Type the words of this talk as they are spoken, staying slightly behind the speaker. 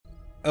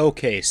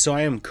Okay, so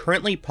I am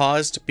currently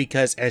paused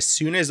because as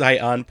soon as I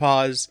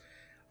unpause,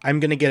 I'm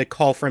gonna get a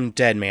call from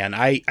Deadman.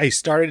 I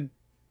started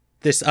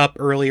this up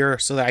earlier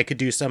so that I could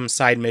do some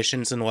side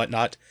missions and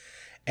whatnot,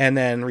 and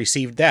then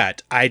received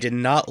that. I did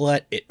not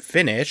let it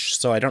finish,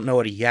 so I don't know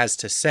what he has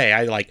to say.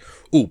 I like,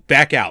 ooh,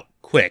 back out,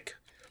 quick.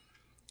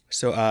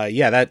 So,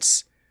 yeah,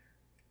 that's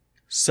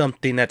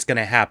something that's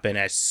gonna happen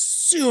as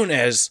soon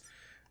as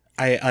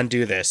I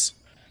undo this.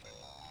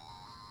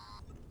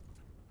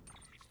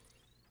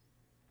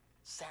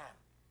 Sam,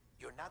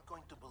 you're not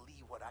going to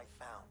believe what I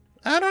found.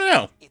 I don't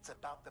know. It's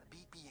about the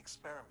BP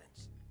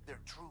experiments, their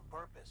true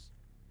purpose.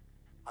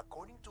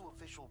 According to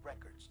official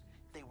records,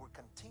 they were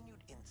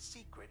continued in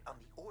secret on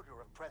the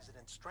order of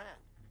President Strand.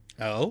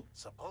 Oh?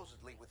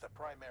 Supposedly with the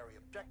primary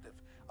objective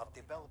of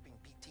developing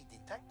BT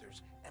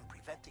detectors and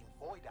preventing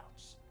void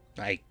outs.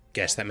 I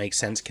guess that makes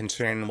sense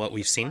considering what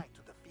we've seen.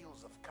 To the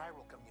fields of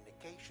chiral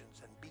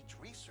communications and beach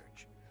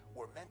research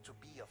were meant to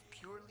be of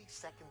purely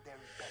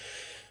secondary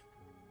benefit.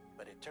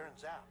 But it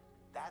turns out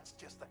that's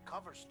just a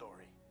cover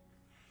story.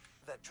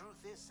 The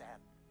truth is, Sam,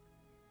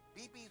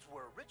 BBs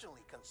were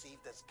originally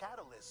conceived as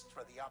catalysts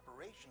for the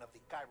operation of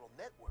the chiral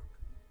network.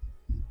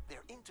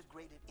 They're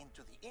integrated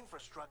into the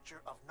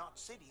infrastructure of not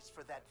cities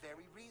for that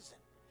very reason.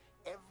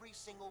 Every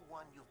single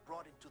one you've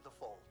brought into the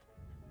fold.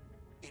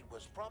 It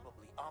was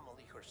probably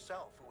Amelie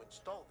herself who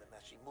installed them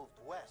as she moved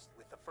west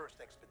with the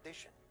first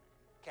expedition,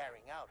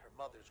 carrying out her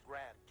mother's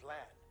grand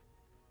plan,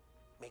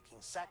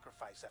 making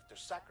sacrifice after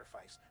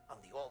sacrifice on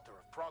the altar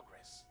of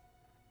progress.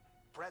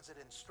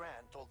 President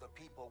Strand told the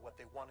people what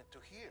they wanted to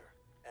hear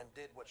and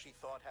did what she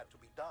thought had to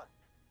be done.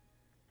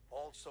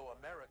 Also,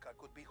 America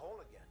could be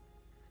whole again.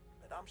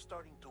 But I'm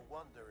starting to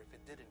wonder if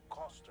it didn't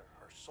cost her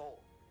her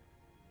soul.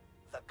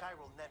 The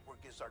chiral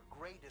network is our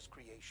greatest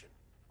creation,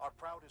 our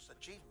proudest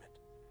achievement,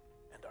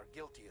 and our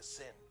guiltiest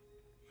sin.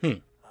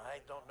 I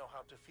don't know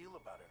how to feel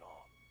about it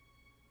all.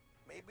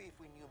 Maybe if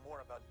we knew more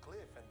about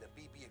Cliff and the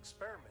BB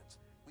experiments,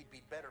 we'd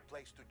be better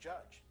placed to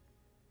judge.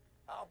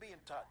 I'll be in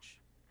touch.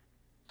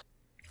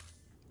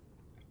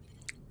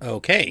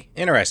 Okay,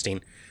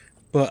 interesting.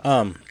 But,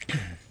 I'm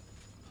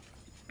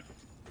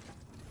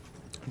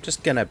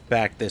just gonna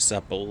back this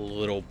up a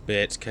little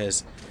bit,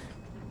 because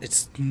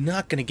it's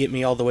not gonna get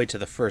me all the way to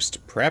the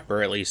first prep,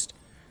 or at least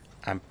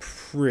I'm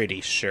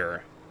pretty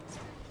sure.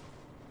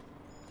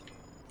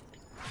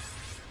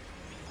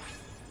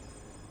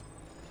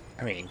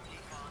 I mean,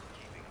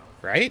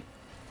 right?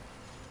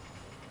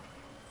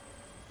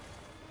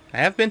 I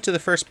have been to the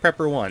first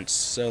prepper once,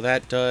 so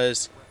that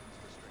does...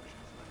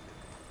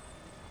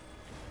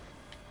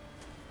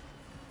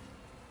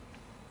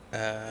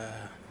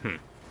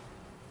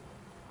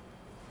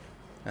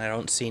 I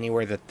don't see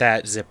anywhere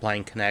that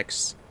zipline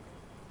connects.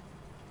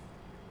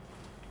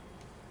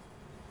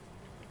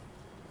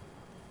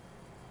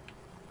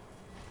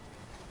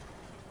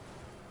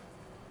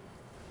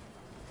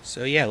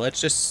 So yeah,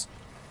 let's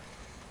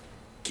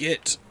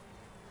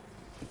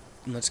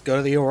go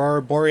to the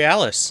Aurora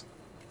Borealis.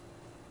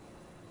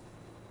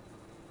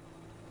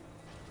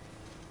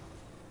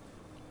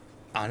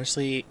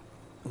 Honestly,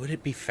 would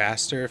it be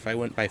faster if I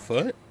went by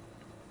foot?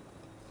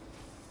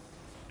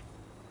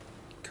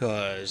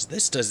 Because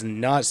this does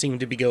not seem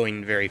to be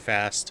going very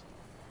fast.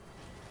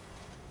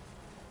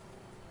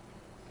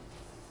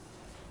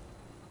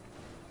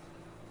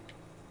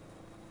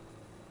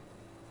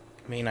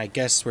 I mean, I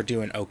guess we're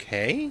doing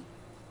okay?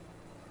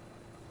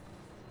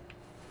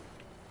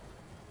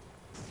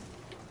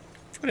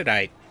 What did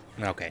I...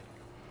 Okay.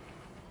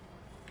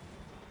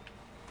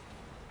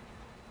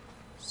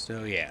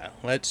 So yeah,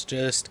 let's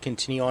just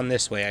continue on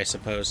this way, I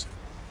suppose.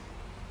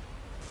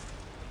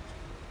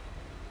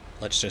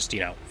 Let's just,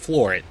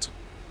 floor it.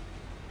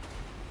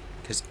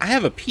 Because I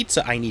have a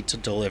pizza I need to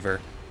deliver.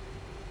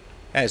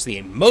 That is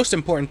the most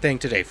important thing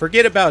today.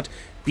 Forget about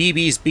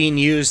BBs being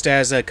used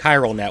as a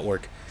chiral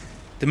network.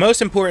 The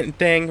most important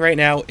thing right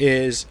now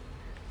is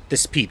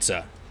this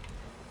pizza.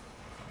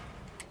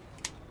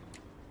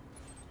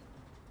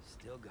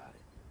 Still got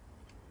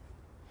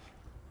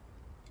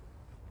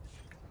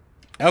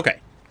it.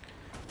 Okay.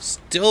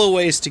 Still a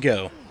ways to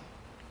go.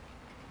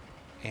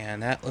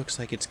 And that looks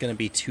like it's going to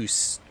be too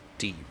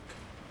steep.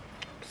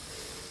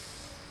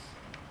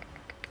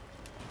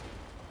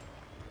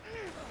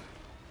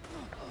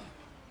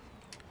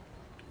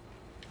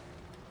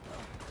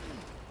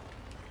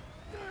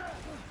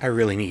 I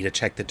really need to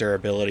check the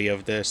durability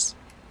of this.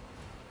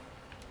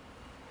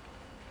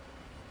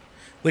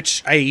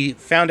 Which I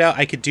found out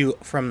I could do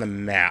from the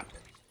map.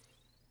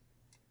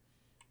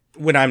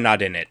 When I'm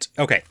not in it.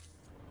 Okay.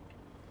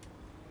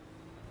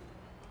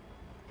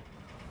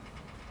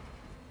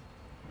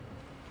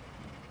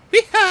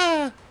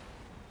 Yeehaw!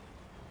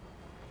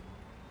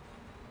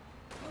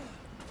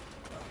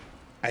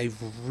 I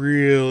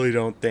really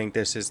don't think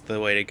this is the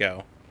way to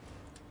go.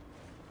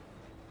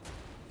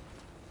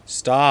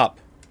 Stop.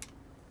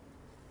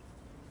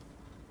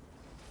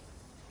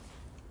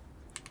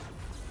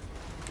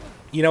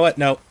 You know what?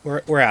 No,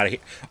 we're out of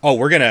here. Oh,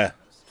 we're gonna...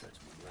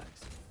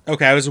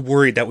 Okay, I was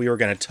worried that we were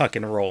gonna tuck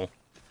and roll.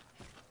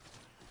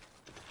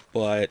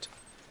 But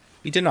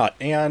We did not.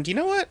 And you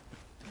know what?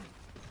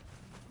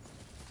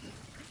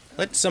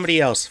 Let somebody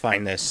else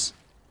find this.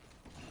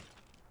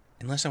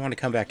 Unless I want to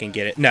come back and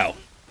get it. No.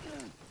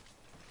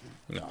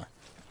 No.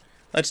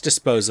 Let's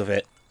dispose of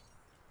it.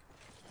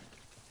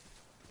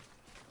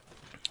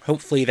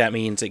 Hopefully that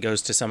means it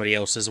goes to somebody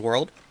else's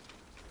world.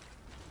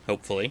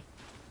 Hopefully.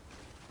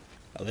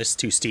 Oh, this is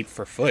too steep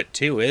for foot,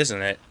 too,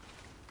 isn't it?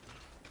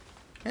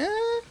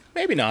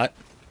 Maybe not.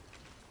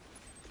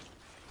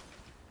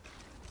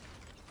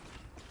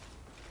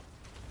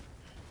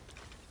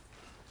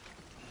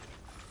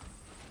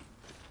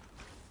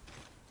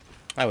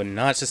 I would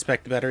not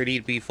suspect the battery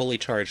to be fully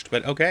charged,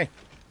 but okay.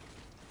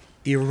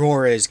 The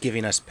Aurora is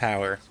giving us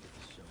power.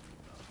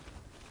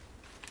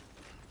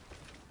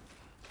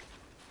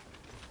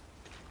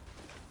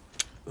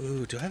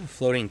 Ooh, do I have a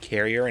floating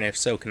carrier? And if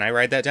so, can I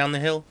ride that down the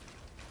hill?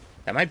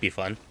 That might be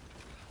fun.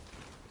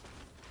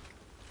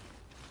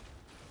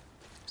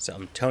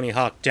 Some Tony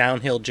Hawk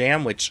Downhill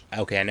Jam, which,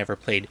 okay, I never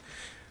played.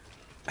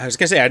 I was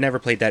gonna say I never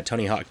played that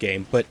Tony Hawk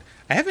game, but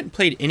I haven't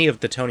played any of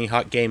the Tony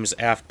Hawk games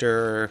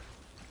after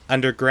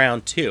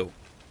Underground 2.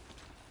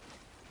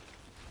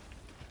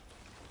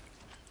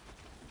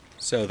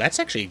 So that's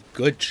actually a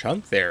good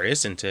chunk there,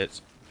 isn't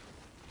it?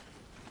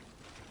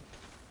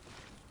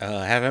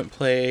 Haven't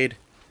played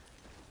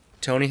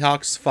Tony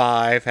Hawk's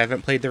 5,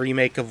 haven't played the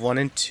remake of 1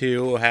 and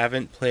 2,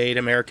 haven't played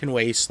American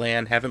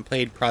Wasteland, haven't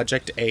played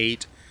Project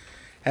 8,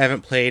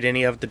 haven't played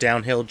any of the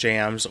Downhill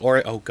Jams,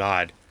 or, oh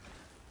god,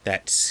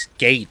 that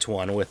skate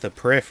one with the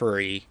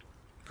peripheral.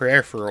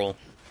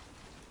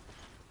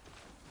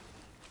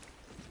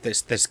 The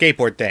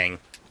skateboard thing.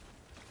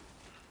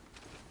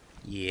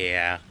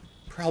 Yeah,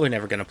 probably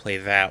never gonna play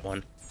that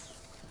one.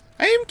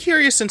 I am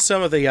curious in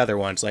some of the other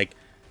ones, like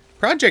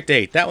Project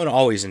 8, that one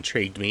always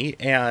intrigued me,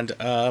 and,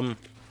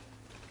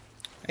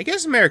 I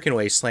guess American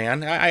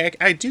Wasteland.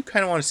 I do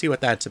kind of want to see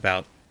what that's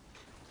about.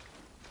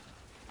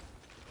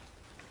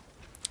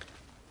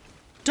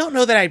 Don't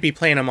know that I'd be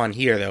playing them on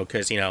here, though,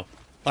 because, you know,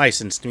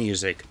 licensed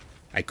music.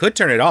 I could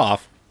turn it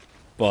off,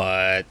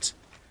 but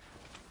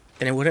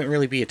then it wouldn't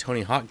really be a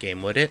Tony Hawk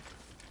game, would it?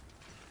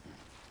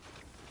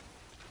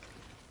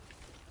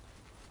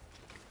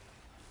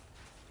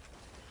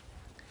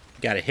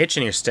 Got a hitch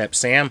in your step,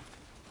 Sam.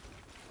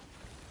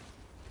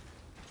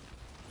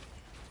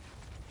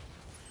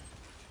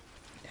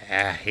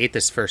 I hate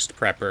this first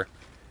prepper.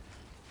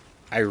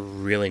 I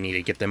really need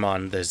to get them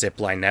on the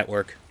Zipline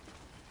network.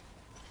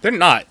 They're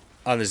not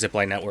on the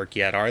Zipline network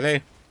yet, are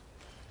they?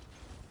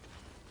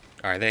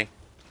 Are they?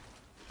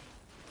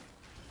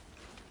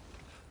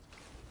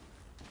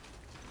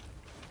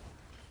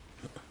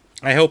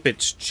 I hope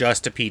it's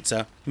just a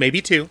pizza.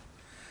 Maybe two.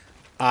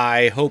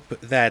 I hope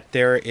that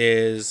there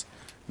is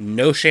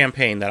no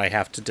champagne that I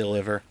have to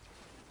deliver.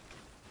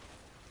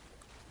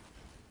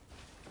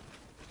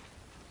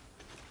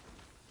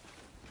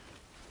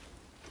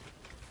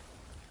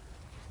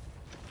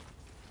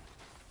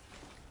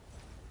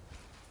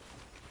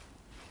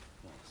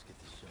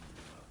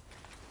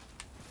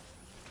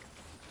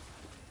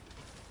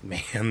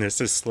 Man,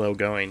 this is slow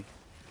going.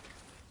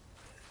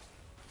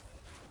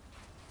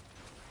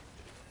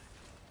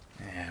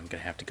 I'm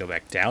gonna have to go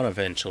back down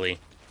eventually.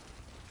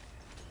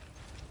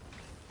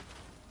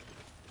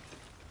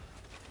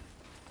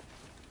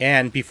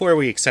 And before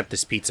we accept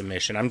this pizza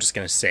mission, I'm just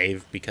gonna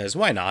save, because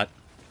why not?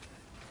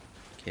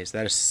 Okay, is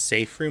that a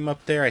safe room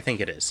up there? I think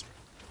it is.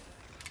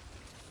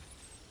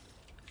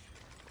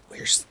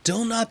 We're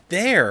still not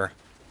there!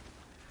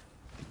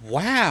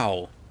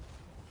 Wow!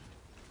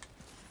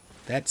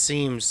 That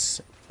seems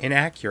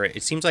inaccurate.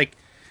 It seems like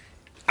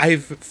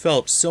I've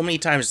felt so many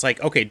times,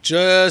 like, okay,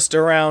 just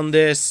around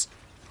this.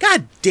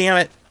 God damn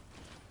it.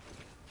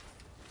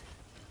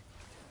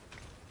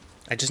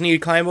 I just need to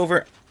climb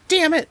over.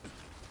 Damn it.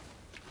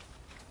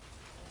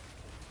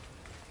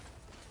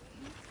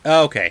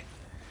 Okay.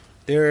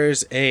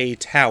 There's a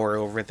tower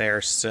over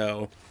there,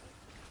 so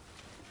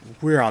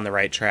we're on the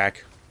right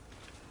track.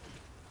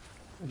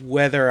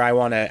 Whether I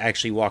want to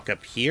actually walk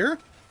up here?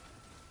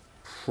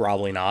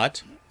 Probably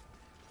not.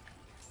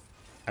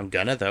 I'm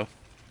gonna, though.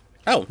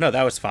 Oh, no,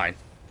 that was fine.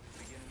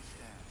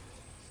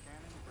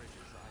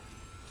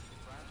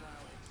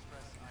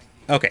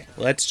 Okay,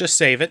 let's just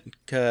save it,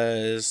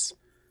 because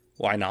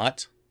why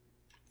not?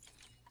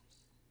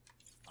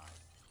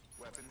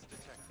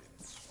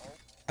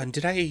 And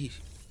did I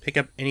pick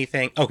up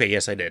anything? Okay,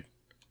 yes, I did.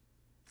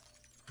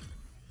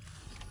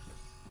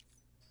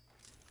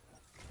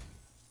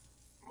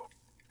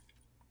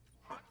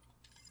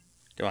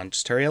 Come on,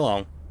 just hurry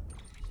along.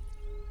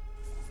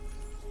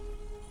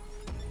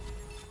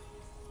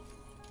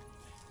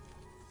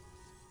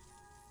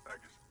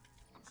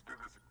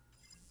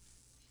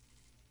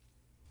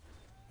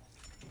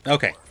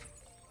 Okay.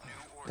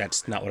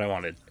 That's not what I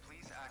wanted.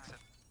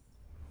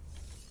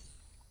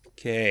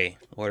 Okay.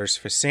 Orders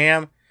for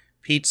Sam.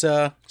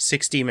 Pizza.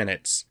 60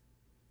 minutes.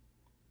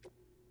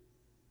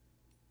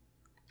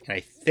 And I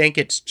think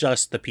it's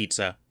just the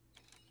pizza.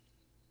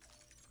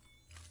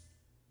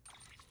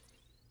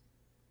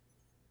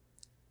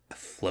 A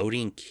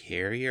floating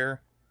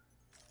carrier?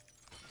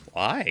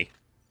 Why?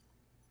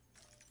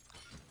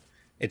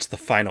 It's the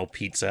final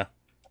pizza.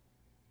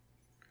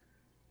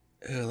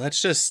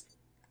 Let's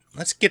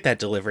get that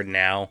delivered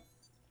now.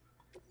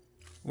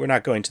 We're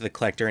not going to the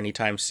collector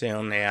anytime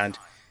soon, and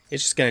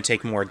it's just going to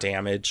take more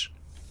damage.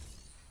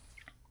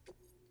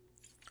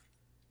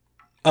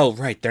 Oh,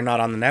 right, they're not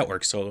on the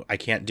network, so I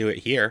can't do it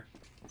here.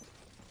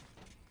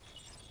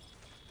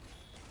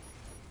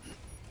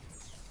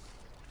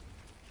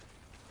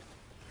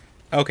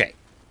 Okay.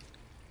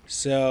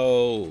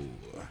 So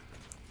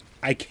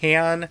I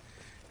can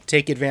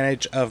take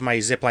advantage of my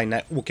zipline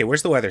net. Okay,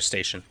 where's the weather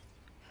station?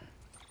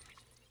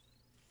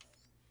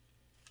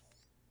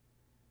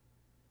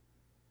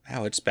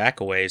 Wow, it's back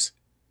a ways.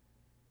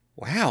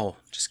 Wow,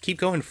 just keep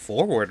going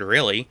forward,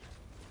 really.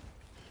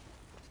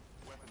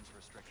 Weapons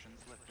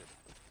restrictions lifted.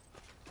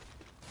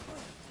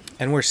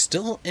 And we're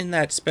still in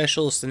that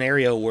special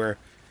scenario where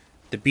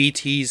the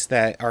BTs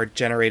that are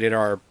generated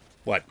are,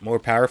 what, more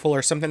powerful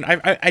or something?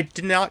 I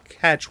did not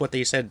catch what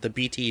they said the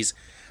BTs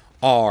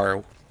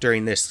are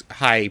during this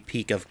high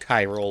peak of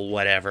chiral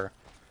whatever.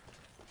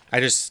 I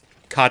just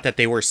caught that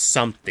they were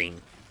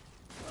something.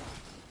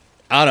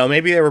 I don't know,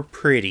 maybe they were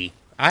pretty.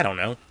 I don't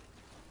know.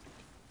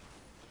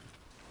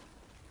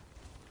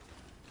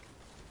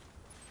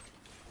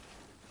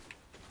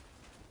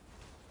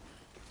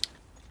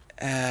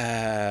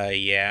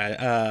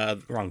 Yeah,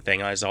 wrong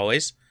thing as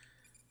always.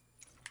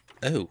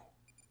 Oh.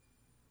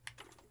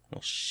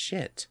 Well,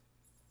 shit.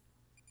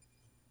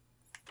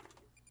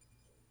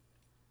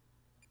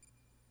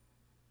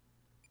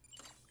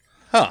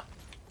 Huh.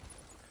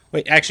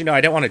 Wait, actually, no,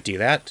 I don't want to do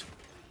that.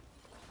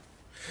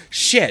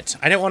 Shit,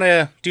 I don't want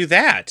to do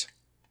that.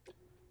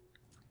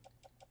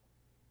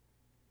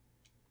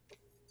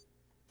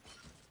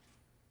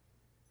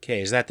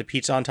 Okay, is that the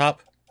pizza on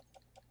top?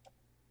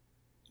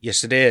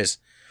 Yes, it is.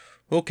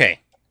 Okay.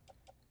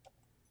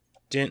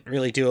 Didn't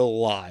really do a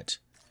lot.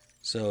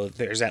 So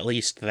there's at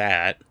least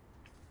that.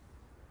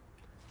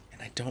 And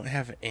I don't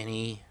have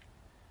any...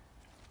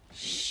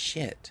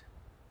 shit.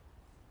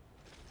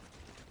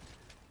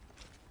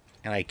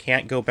 And I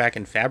can't go back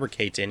and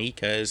fabricate any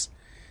because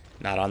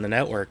not on the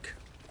network.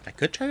 I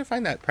could try to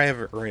find that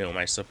private room,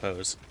 I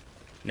suppose.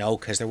 No,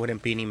 because there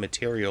wouldn't be any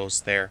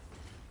materials there.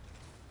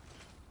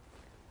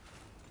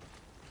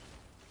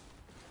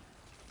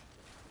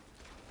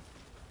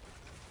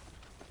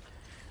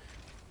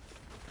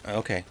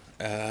 Okay,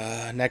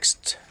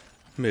 next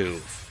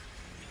move.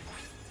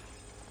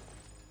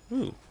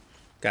 Ooh,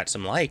 got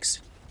some likes.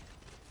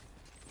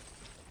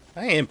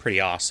 I am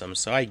pretty awesome,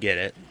 so I get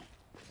it.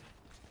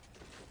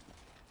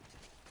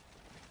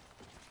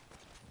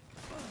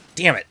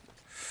 Damn it!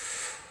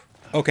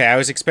 Okay, I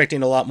was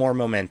expecting a lot more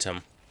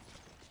momentum.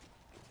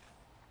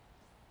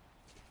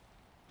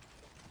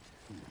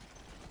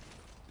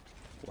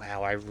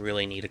 Wow, I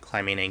really need a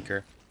climbing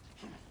anchor.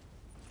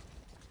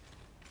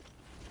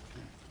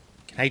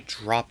 Can I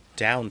drop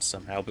down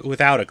somehow, but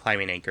without a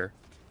climbing anchor?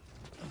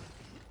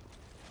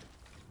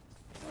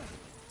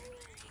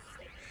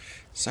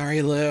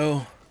 Sorry,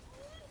 Lou.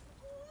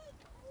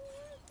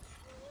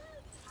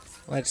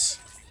 Let's...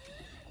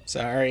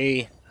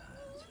 Sorry.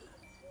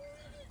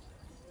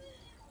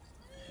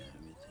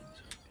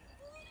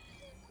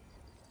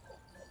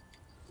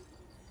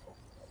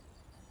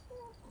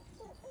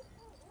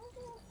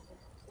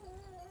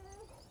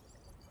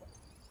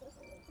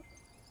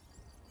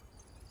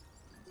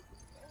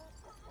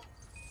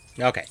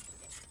 Okay.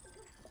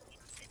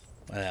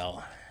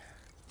 Well.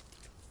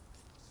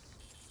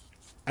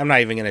 I'm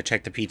not even going to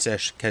check the pizza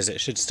because it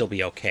should still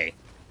be okay.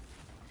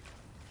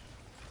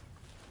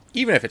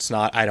 Even if it's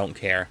not, I don't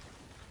care.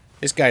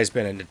 This guy's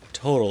been a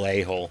total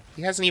a-hole.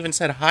 He hasn't even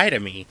said hi to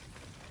me.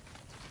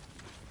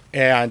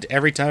 And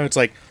every time it's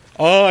like,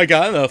 oh, I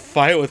got in a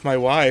fight with my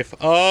wife.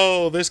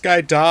 Oh, this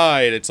guy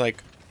died. It's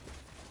like...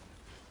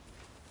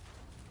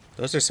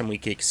 Those are some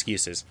weak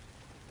excuses.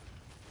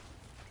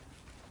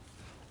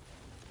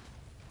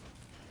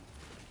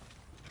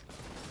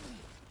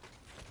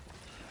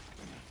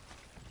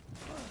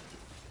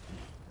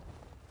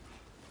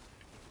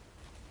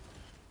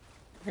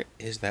 Where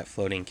is that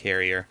floating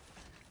carrier?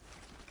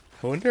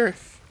 I wonder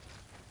if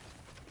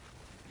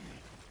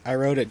I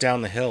rode it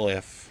down the hill,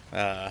 if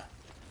that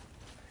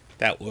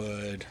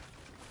would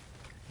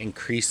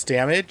increase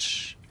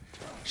damage.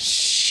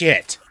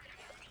 Shit!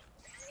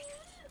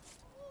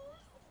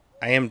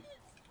 I am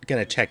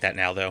gonna check that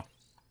now, though.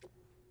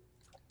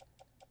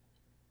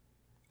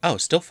 Oh,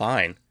 still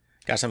fine.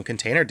 Got some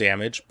container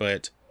damage,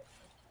 but...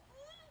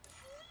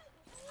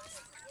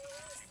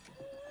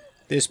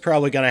 This is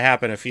probably going to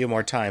happen a few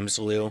more times,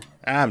 Lou.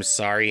 I'm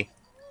sorry.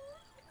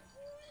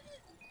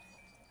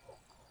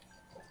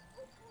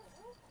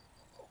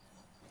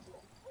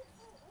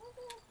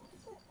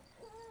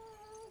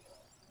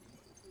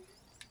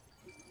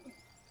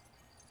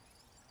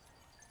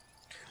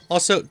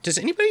 Also, does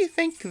anybody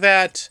think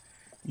that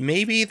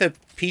maybe the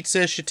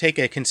pizza should take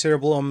a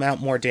considerable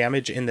amount more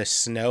damage in the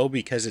snow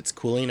because it's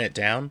cooling it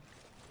down?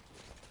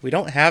 We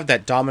don't have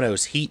that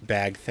Domino's heat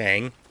bag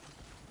thing.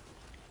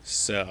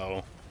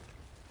 So...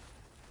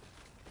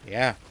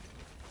 yeah.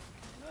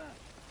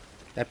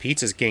 That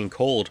pizza's getting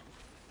cold.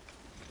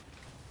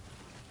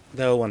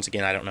 Though, once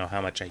again, I don't know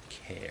how much I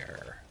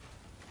care.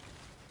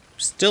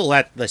 Still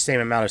at the same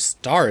amount of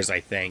stars, I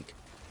think.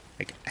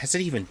 Like, has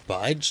it even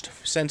budged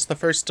since the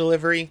first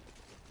delivery?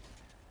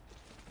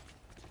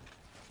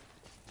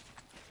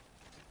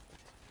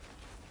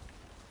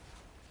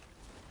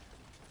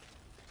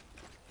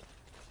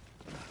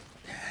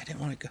 I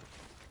didn't want to go.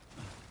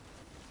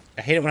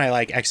 I hate it when I,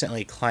 like,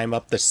 accidentally climb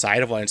up the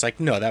side of one. It's like,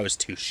 no, that was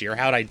too sheer.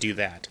 How'd I do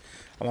that?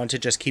 I want to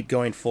just keep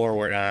going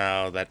forward.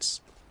 Oh, that's...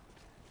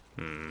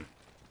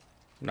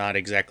 Not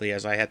exactly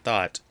as I had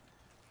thought.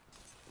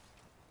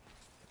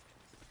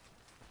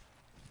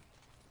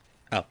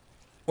 Oh,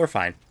 we're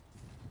fine.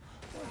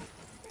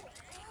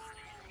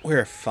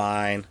 We're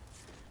fine.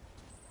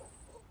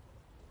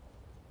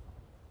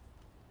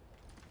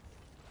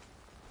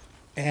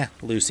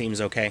 Lou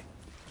seems okay.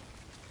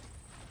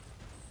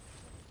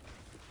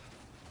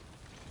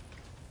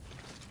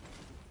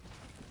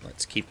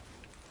 Let's keep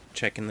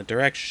checking the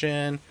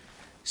direction.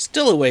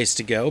 Still a ways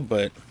to go,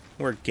 but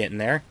we're getting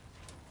there.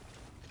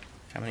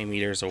 How many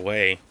meters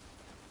away?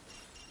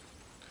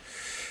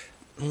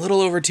 A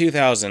little over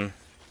 2,000.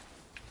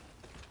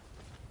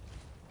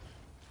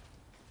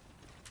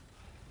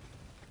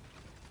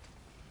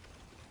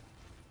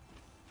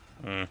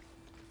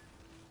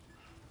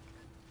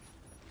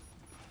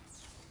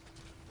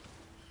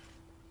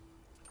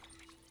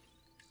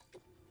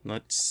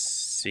 Let's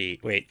see.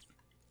 Wait.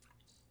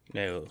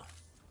 No.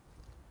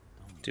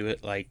 Do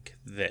it like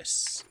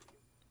this.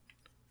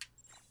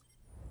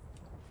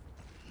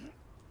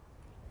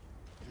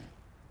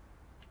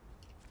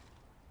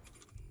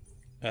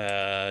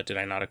 Did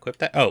I not equip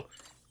that? Oh,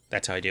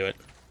 that's how I do it.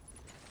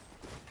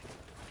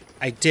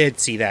 I did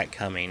see that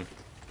coming.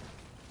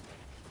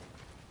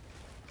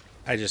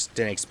 I just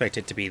didn't expect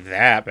it to be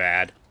that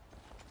bad.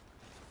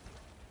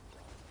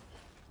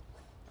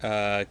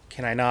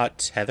 Can I not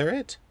tether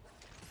it?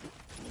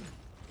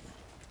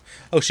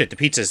 Oh shit, the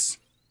pizza's...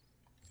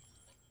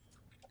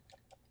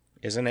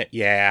 Isn't it?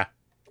 Yeah.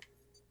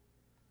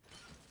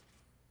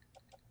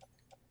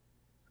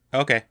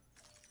 Okay.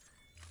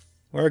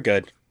 We're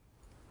good.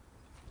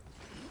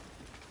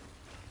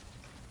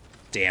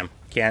 Damn,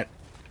 can't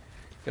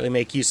really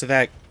make use of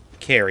that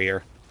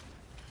carrier.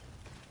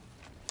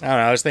 I don't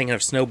know, I was thinking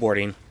of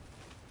snowboarding.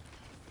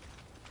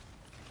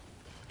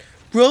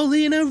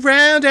 Rolling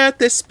around at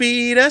the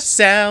speed of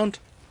sound.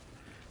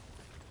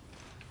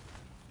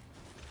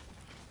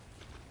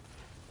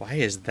 Why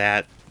is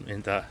that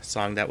in the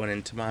song that went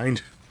into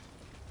mind?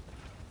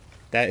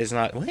 That is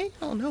not... Wait,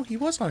 oh no, he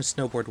was on a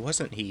snowboard,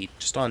 wasn't he?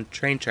 Just on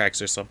train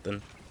tracks or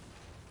something.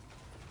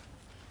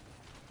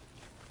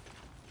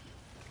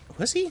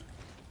 Was he?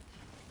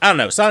 I don't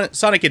know.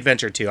 Sonic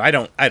Adventure 2. I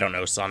don't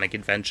know Sonic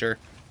Adventure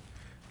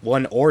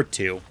 1 or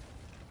 2.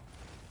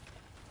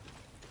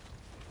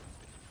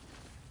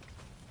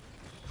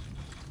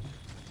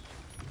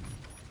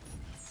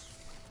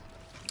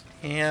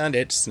 And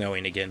it's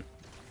snowing again.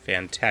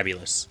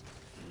 Fantabulous.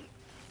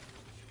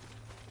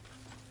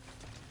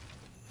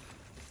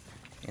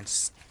 And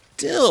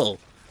still,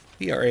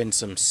 we are in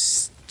some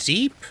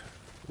steep,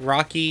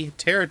 rocky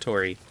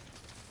territory.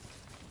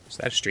 Is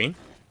that a stream?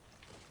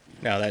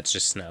 No, that's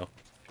just snow.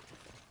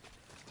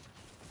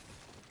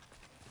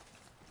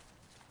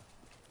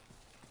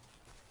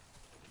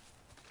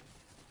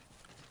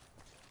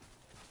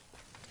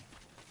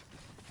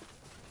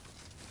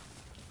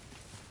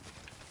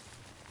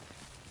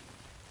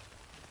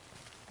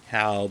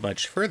 How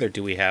much further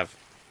do we have?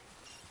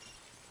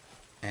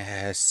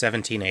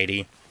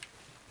 1780.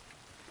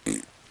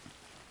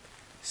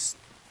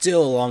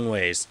 Still a long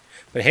ways.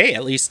 But hey,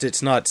 at least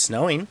it's not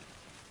snowing.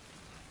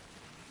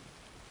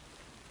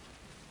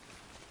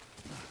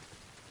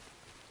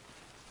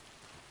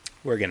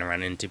 We're gonna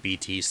run into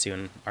BT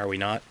soon, are we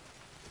not?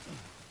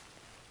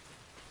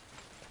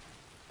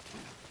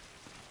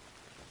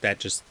 That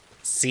just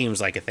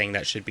seems like a thing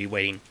that should be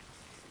waiting.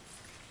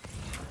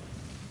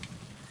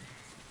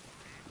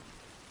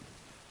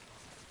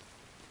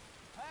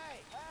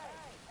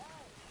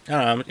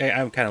 I'm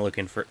kind of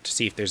looking to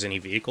see if there's any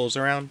vehicles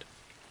around.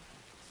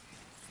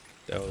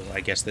 Though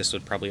I guess this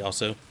would probably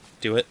also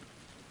do it.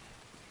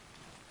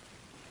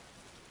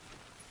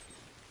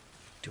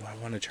 Do I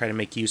want to try to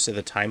make use of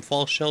the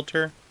timefall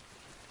shelter?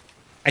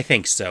 I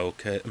think so.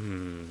 How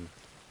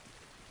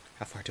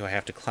far do I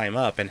have to climb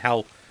up? And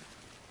how...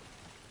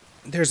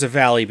 There's a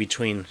valley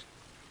between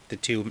the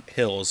two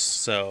hills,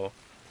 so...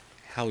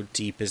 How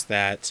deep is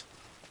that?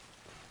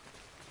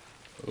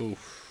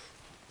 Oof.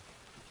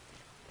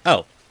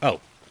 Oh,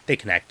 they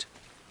connect.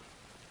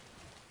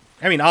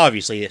 I mean,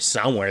 obviously,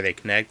 somewhere they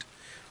connect.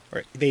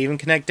 Or they even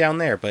connect down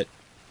there, but...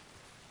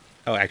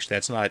 Oh, actually,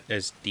 that's not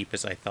as deep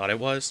as I thought it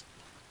was.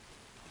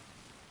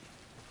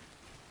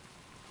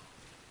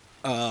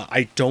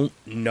 I don't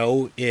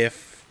know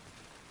if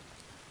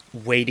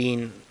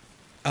waiting...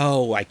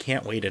 Oh, I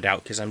can't wait it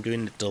out because I'm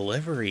doing the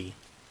delivery.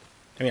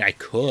 I mean, I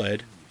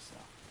could.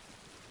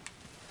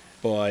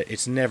 But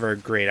it's never a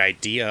great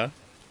idea.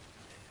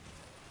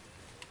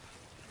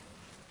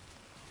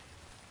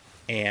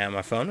 And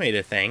my phone made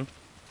a thing.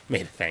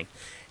 Made a thing.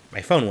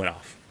 My phone went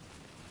off.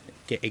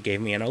 It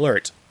gave me an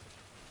alert.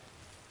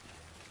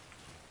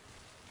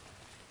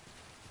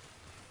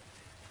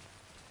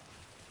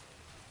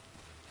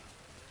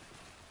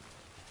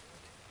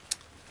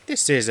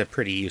 This is a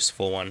pretty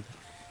useful one.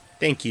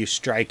 Thank you,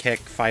 Strikek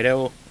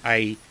Fido.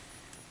 I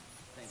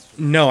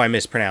know I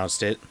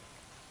mispronounced it.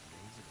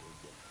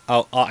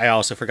 Oh, I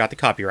also forgot the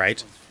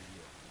copyright.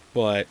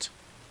 But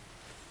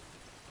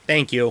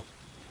thank you.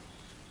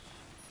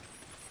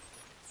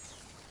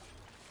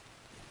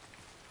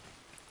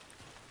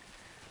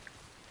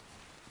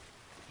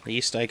 At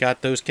least I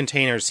got those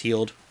containers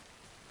healed.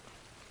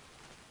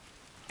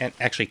 And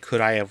actually,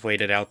 could I have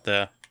waited out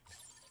the...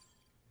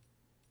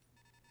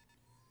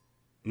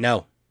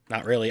 No,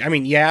 not really. I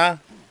mean, yeah,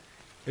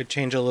 it would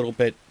change a little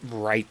bit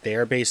right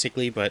there,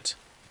 basically, but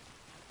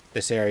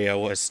this area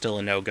was still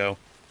a no-go.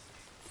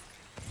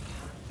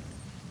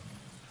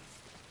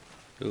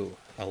 Ooh,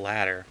 a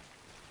ladder.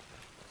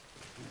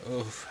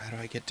 Oof, how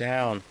do I get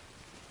down?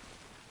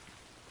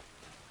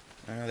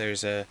 Oh,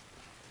 there's a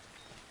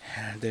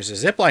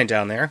zip line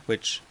down there,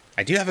 which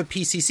I do have a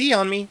PCC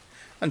on me.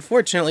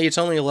 Unfortunately, it's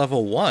only a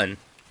level 1.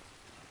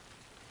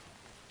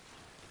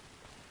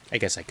 I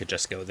guess I could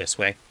just go this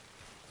way.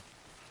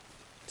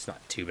 It's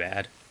not too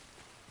bad.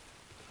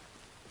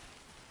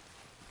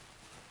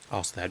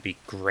 Also, that'd be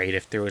great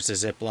if there was a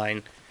zip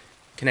line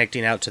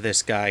connecting out to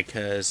this guy,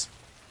 because...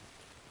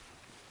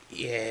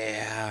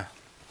 yeah,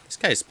 this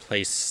guy's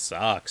place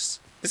sucks.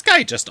 This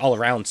guy just all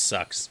around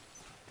sucks.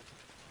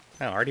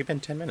 Oh, already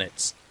been 10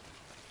 minutes.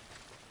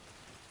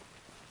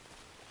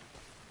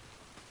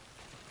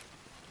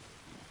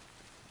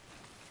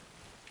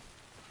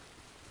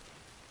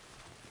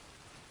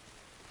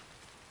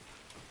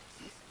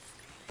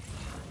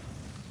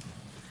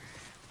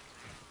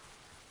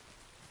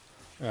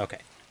 Okay.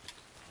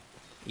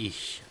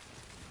 Eesh.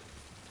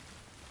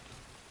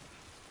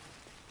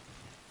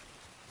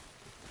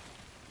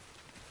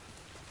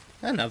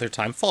 Another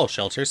time fall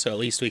shelter, so at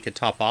least we could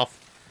top off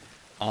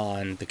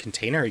on the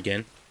container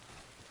again.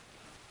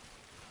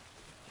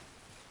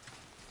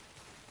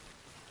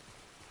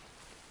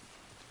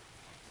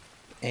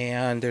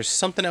 And there's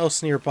something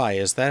else nearby.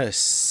 Is that a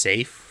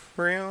safe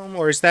room?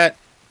 Or is that...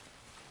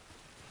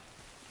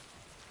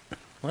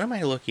 what am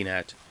I looking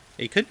at?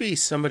 It could be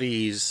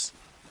somebody's...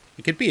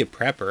 it could be a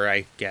prepper,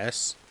 I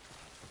guess.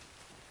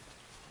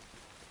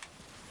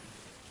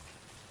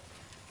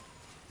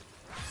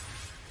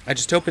 I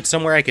just hope it's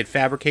somewhere I could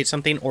fabricate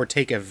something or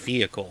take a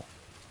vehicle.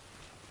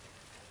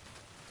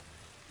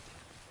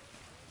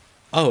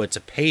 Oh, it's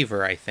a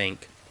paver, I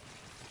think.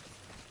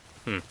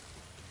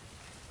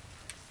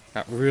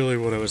 Not really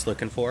what I was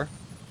looking for.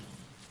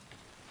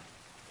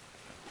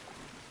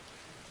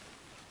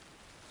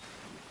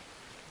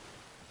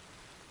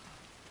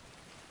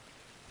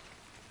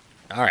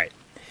 Alright,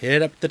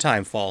 hit up the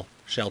timefall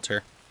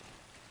shelter.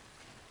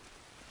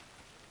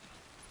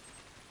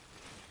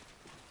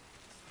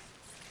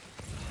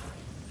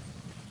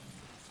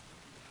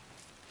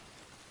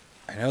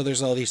 I know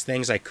there's all these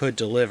things I could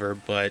deliver,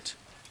 but...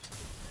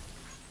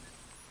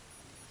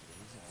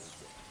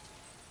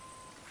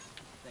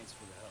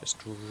 just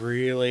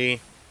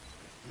really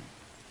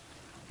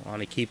want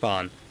to keep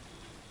on.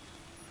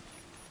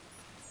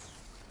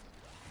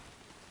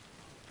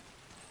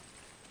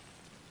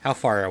 How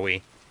far are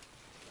we?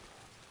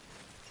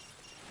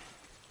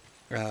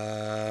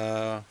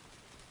 Where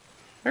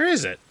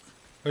is it?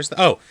 Where's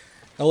the... oh,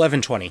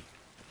 11:20.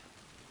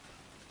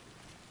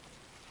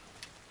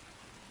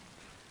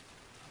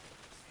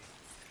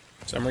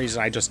 For some reason,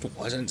 I just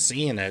wasn't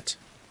seeing it.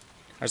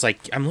 I was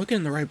like, I'm looking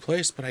in the right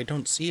place, but I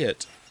don't see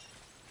it.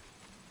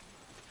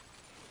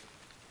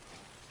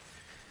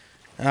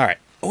 Alright.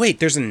 Oh, wait,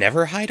 there's a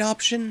never hide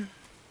option?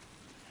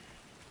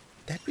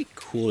 That'd be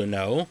cool to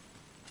know.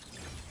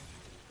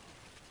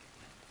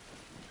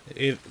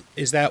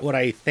 Is that what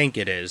I think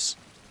it is?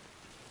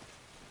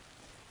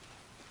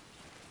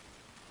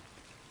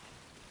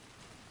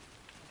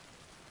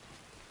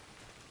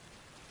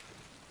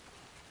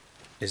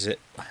 Is it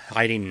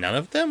hiding none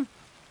of them?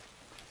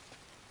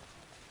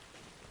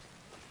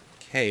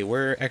 Okay,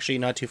 we're actually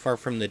not too far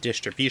from the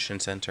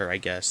distribution center, I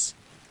guess.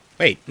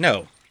 Wait,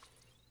 no.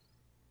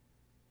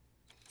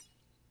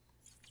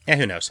 Yeah,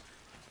 who knows?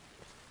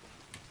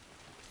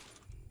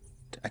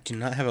 I do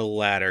not have a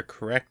ladder,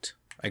 correct?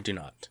 I do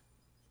not.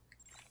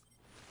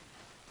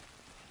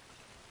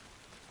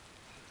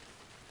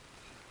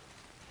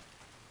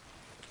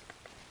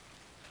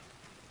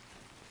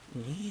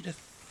 Need to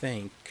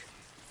think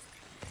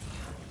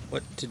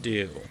what to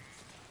do.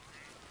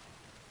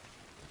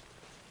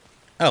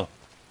 Oh.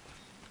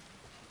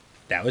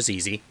 That was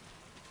easy.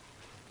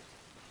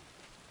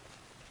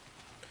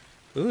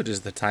 Ooh,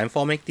 does the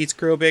timefall make these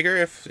grow bigger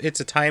if it's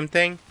a time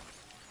thing?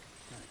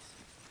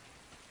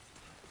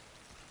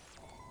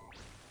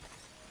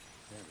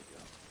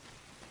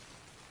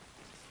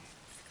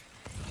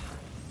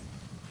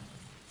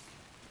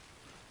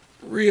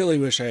 Really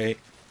wish I...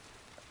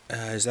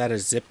 is that a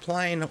zip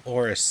line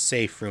or a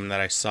safe room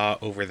that I saw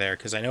over there?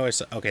 Because I know I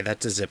saw... okay,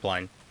 that's a zip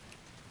line.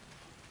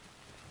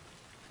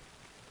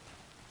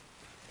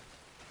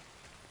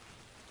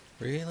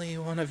 Really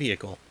want a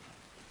vehicle.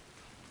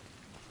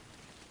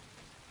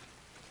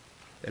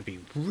 That'd be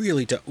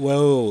really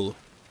whoa!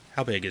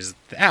 How big is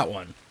that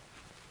one?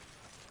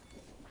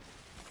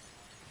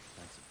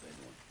 That's a big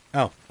one.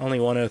 Oh, only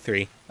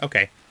 103.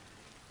 Okay.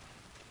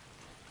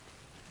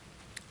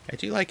 I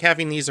do like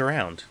having these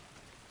around.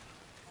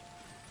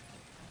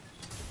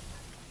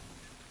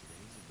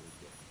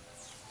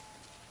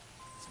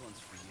 This one's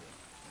for you.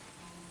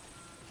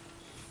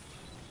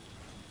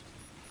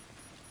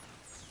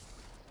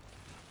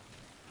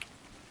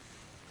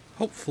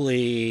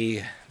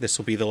 Hopefully this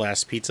will be the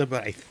last pizza,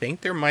 but I think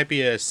there might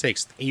be a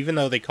 6th, even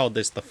though they called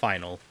this the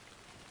final.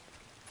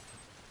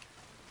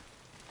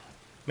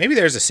 Maybe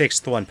there's a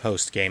 6th one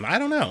post-game. I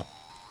don't know.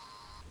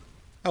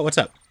 Oh, what's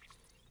up?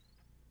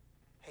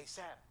 Hey,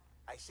 Sam,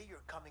 I see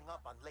you're coming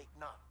up on Lake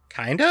Knot.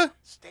 Kinda?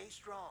 Stay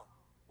strong.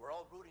 We're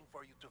all rooting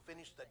for you to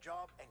finish the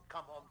job and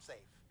come home safe.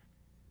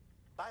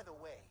 By the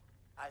way,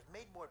 I've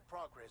made more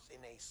progress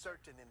in a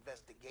certain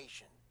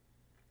investigation.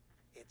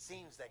 It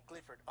seems that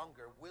Clifford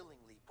Unger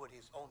willingly put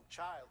his own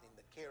child in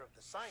the care of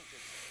the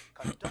scientists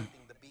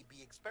conducting the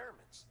BB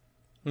experiments.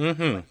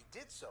 Mm-hmm. But he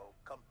did so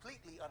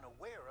completely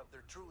unaware of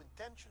their true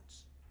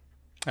intentions.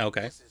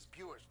 Okay. This is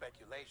pure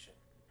speculation,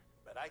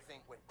 but I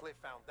think when Cliff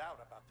found out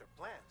about their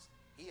plans,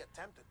 he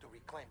attempted to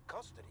reclaim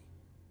custody.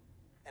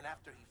 And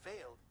after he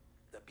failed,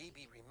 the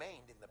BB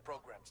remained in the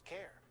program's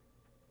care.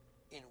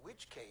 In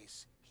which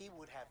case, he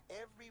would have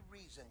every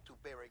reason to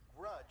bear a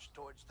grudge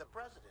towards the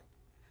president,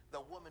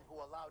 the woman who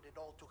allowed it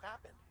all to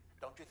happen.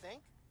 Don't you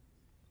think?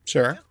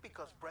 Sure. Just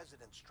because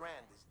President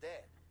Strand is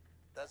dead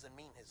doesn't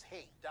mean his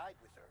hate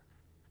died with her.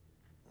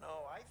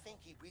 No, I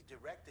think he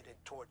redirected it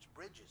towards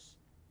Bridges.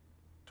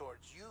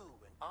 Towards you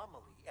and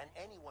Amelie and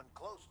anyone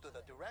close to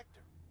the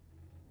director.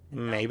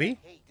 And Maybe. now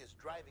that hate is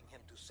driving him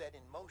to set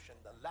in motion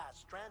the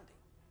last Stranding,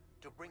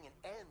 to bring an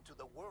end to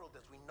the world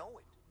as we know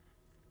it.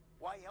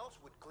 Why else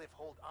would Cliff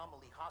hold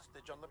Amelie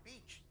hostage on the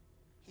beach?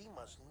 He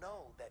must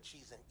know that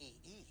she's an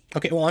EE.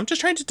 Okay, well, I'm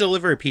just trying to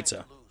deliver a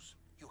pizza.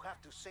 You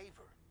have to save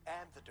her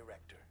and the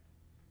director.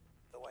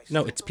 Though I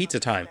No, still it's don't pizza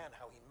time. understand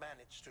how he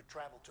managed to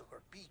travel to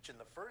her beach in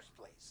the first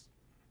place.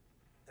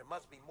 There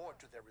must be more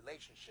to their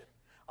relationship.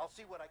 I'll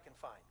see what I can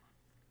find.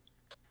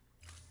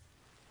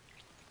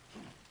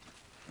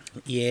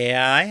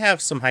 Yeah, I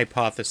have some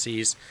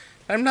hypotheses.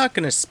 I'm not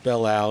going to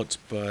spell out,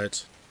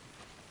 but...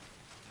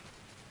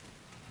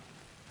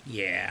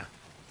 yeah.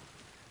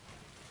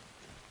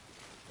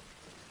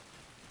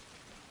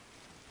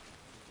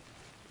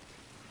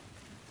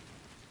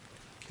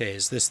 Okay,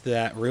 is this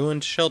that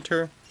ruined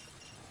shelter?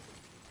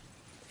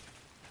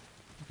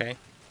 Okay.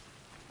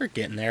 We're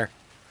getting there.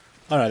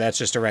 Oh no, that's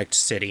just a wrecked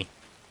city.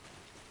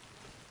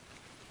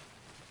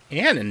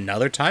 And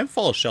another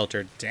timefall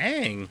shelter.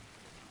 Dang.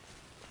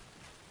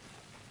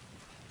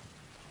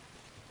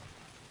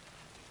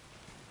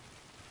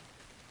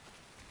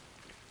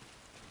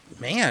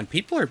 Man,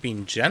 people are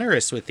being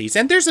generous with these.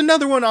 And there's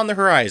another one on the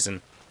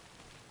horizon.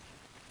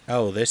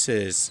 Oh, this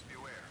is...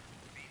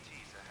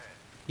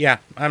 yeah,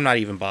 I'm not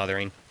even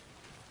bothering.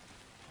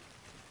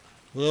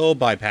 We'll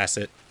bypass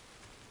it.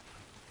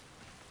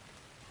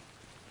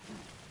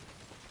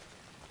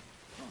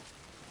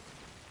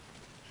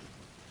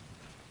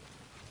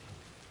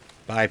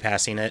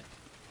 Bypassing it.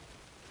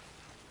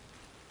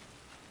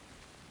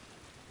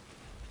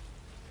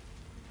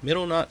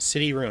 Middle Knot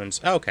City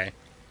Ruins. Okay.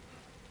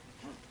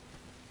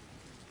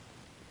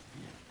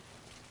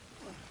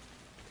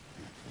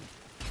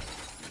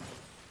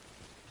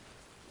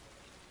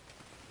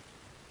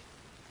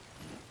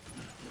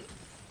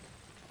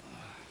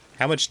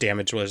 How much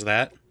damage was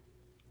that?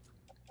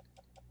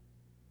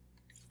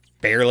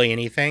 Barely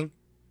anything.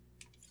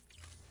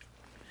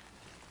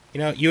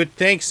 You know, you would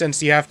think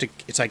since you have to...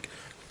 it's like,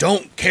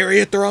 don't carry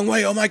it the wrong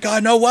way. Oh my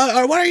god, no, what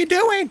are you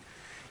doing?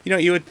 You know,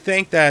 you would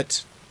think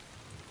that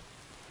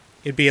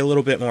it'd be a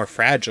little bit more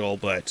fragile,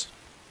 but...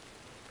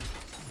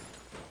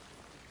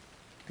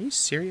 are you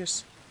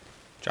serious?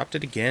 Dropped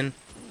it again?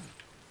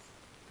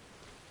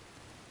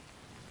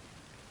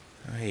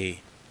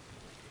 Hey.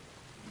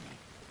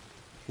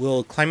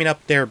 Will climbing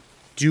up there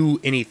do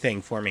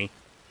anything for me?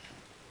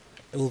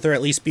 Will there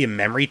at least be a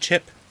memory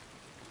chip?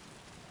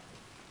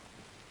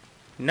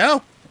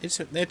 No. It's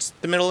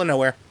the middle of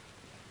nowhere.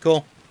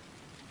 Cool.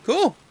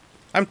 Cool.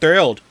 I'm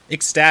thrilled.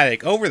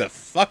 Ecstatic. Over the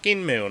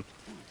fucking moon.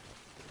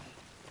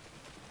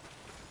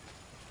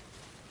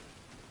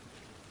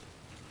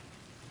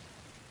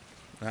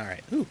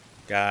 Alright. Ooh.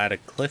 Got a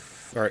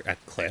cliff. Or a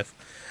cliff.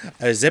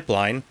 A zip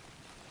line.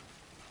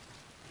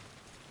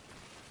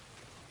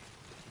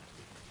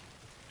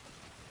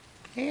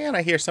 And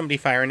I hear somebody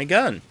firing a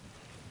gun.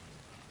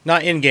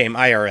 Not in-game,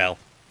 IRL.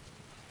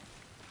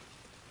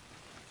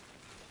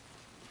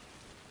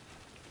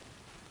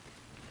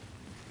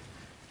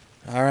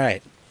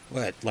 Alright.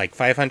 What, like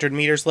 500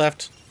 meters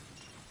left?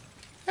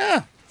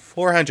 Ah,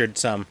 400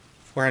 some.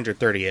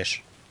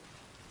 430-ish.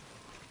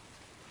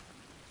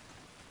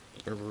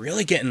 We're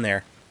really getting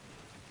there.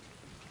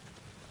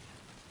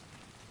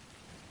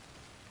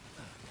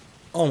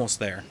 Almost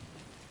there.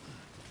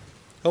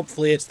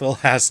 Hopefully it's the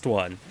last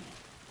one.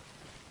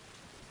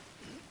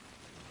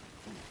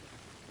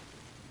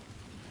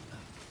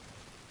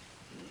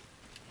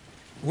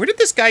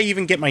 this guy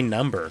even get my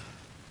number?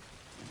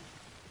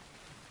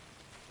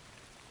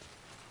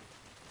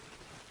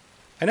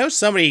 I know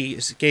somebody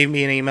gave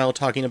me an email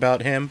talking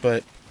about him,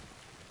 but...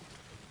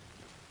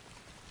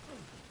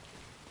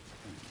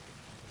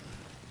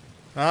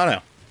 I don't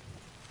know.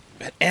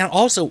 And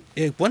also,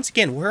 once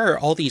again, where are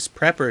all these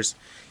preppers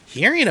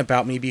hearing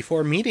about me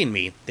before meeting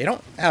me? They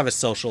don't have a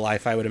social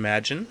life, I would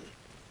imagine.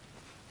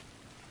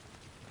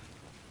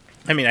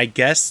 I mean, I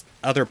guess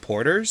other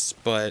porters,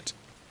 but...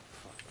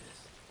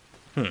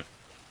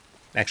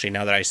 Actually,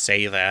 now that I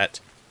say that,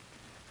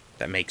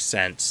 that makes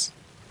sense.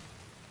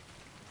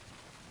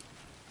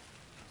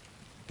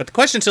 But the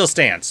question still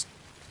stands.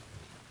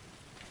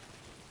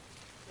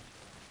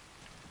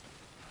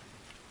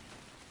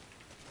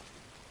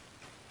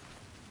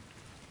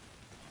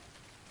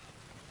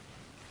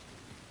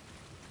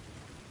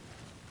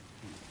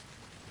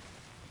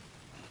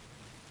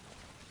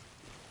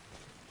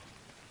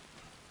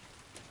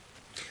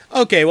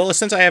 Okay, well,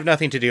 since I have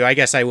nothing to do, I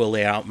guess I will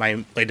lay out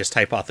my latest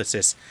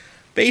hypothesis.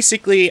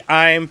 Basically,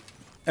 I'm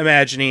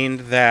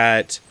imagining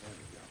that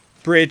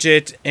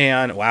Bridget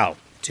and... Wow,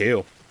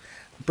 two.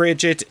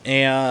 Bridget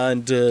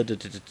and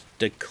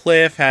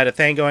Cliff had a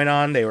thing going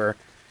on. They were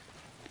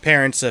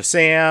parents of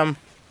Sam.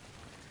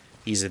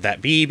 He's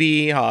that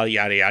BB, yada,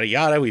 yada,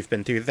 yada. We've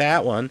been through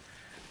that one.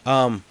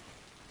 But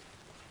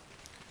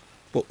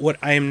what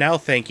I am now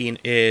thinking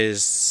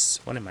is...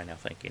 What am I now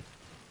thinking?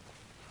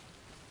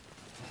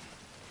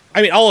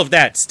 I mean, all of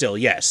that still,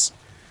 yes.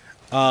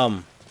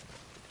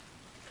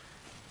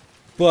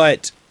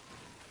 But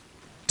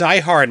Die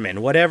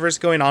Hardman, whatever's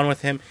going on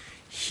with him,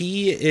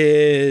 he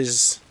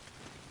is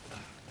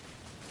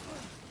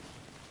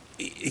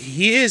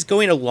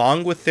going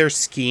along with their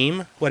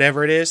scheme,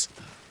 whatever it is,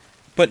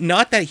 but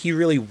not that he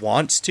really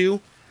wants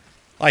to.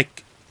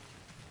 Like,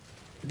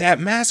 that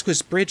mask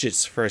was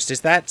Bridget's first.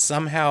 Is that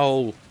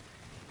somehow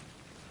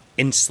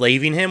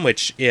enslaving him?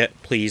 Which,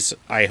 please,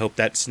 I hope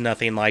that's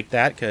nothing like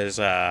that, because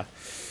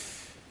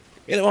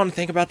you don't want to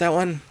think about that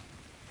one.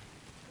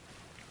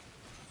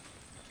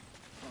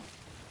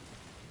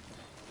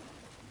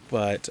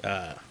 But,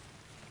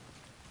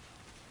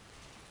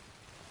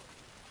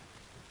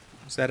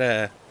 is that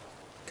a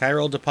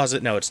chiral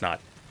deposit? No, it's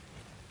not.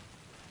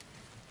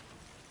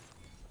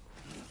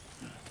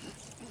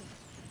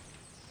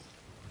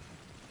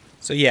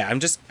 So yeah, I'm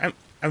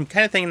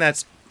kind of thinking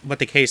that's what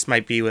the case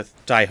might be with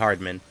Die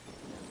Hardman.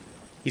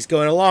 He's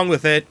going along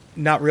with it,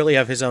 not really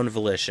of his own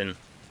volition.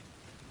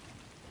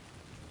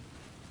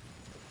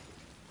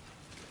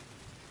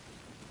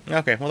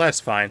 Okay, well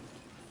that's fine.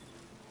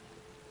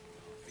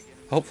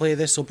 Hopefully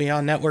this will be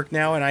on network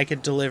now and I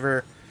could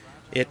deliver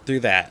it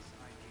through that.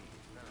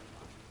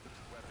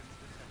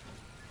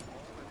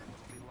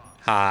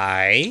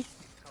 Hi.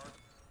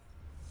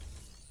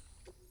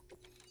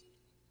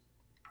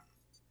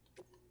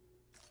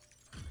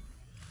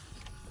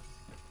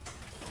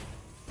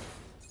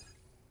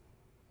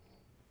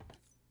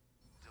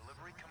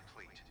 Delivery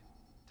complete.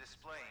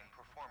 Displaying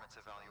performance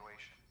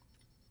evaluation.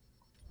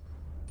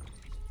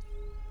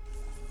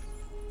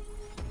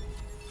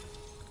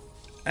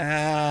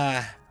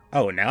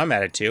 Oh, now I'm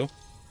at a 2.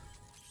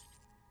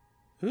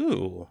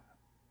 Ooh.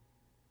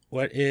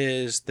 What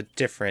is the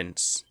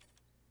difference?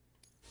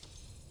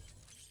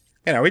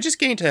 Man, are we just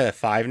getting to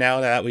 5 now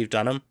that we've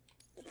done them?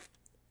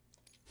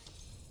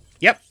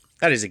 Yep,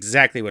 that is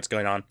exactly what's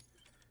going on.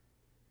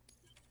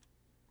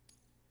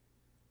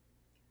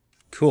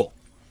 Cool.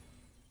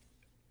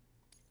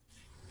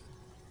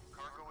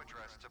 Cargo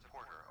addressed to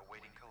Porter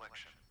awaiting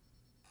collection.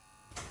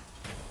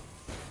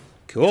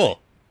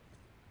 Cool.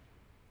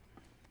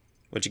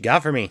 What you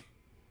got for me?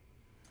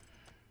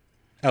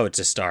 Oh, it's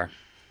a star.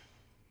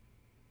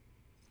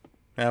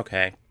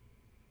 Okay.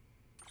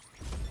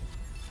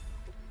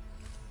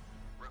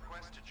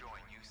 Request to join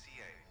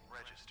UCA.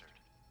 Registered.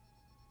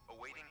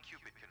 Awaiting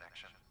Cupid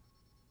connection.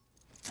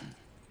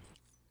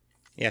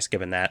 Yeah,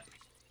 skipping that.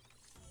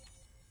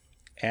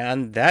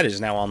 And that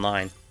is now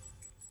online.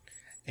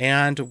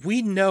 And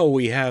we know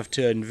we have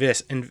to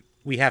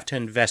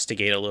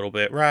investigate a little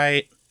bit,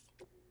 right?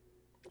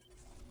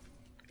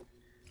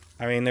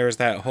 I mean, there was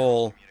that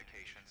whole...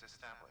 Communications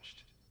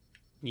established.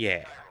 Yeah.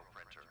 Gyro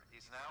printer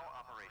is now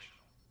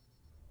operational.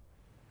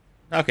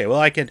 Okay,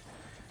 well I could...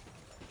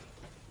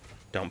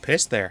 Don't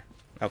piss there.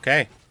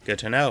 Okay, good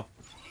to know.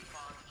 Keep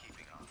on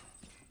keeping on.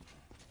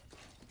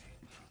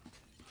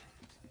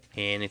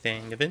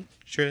 Anything of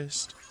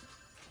interest?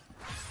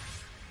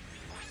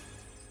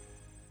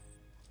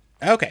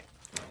 Okay.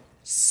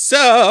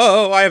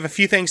 So, I have a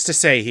few things to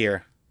say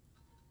here.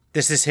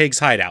 This is Higgs'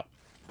 hideout.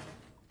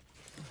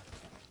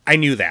 I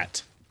knew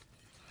that.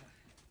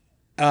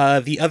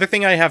 The other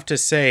thing I have to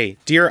say,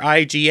 dear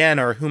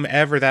IGN or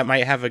whomever that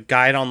might have a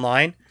guide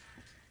online,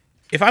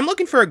 if I'm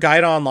looking for a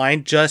guide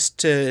online just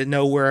to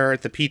know where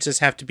the pizzas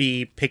have to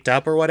be picked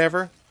up or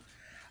whatever,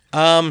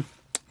 don't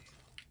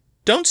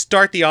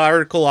start the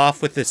article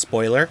off with the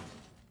spoiler.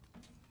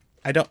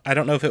 I don't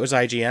know if it was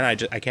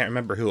IGN, I can't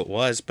remember who it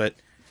was, but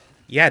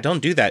yeah,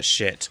 don't do that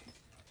shit.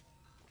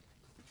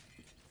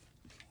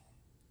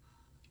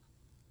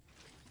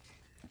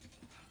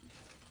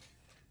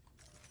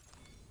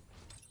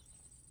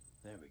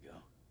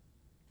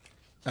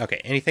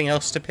 Okay, anything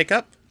else to pick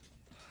up?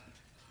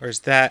 Or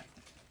is that...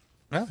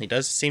 Well, he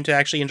does seem to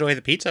actually enjoy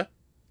the pizza.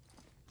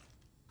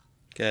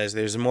 Because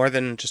there's more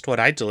than just what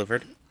I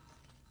delivered.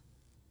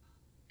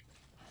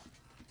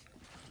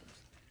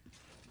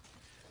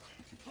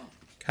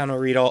 Kind of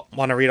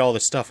want to read all the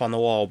stuff on the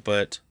wall,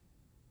 but...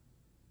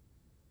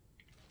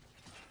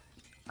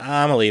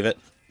 I'm gonna leave it.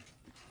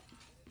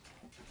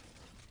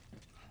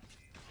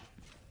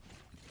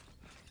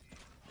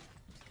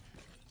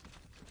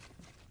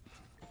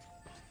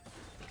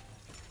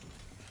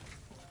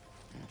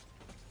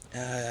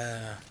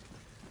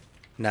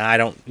 Nah, I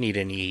don't need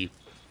any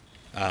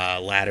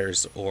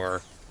ladders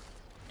or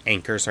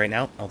anchors right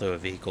now, although a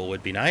vehicle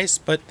would be nice.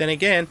 But then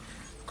again,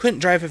 couldn't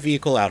drive a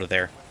vehicle out of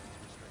there.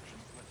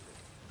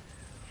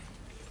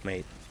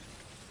 Wait.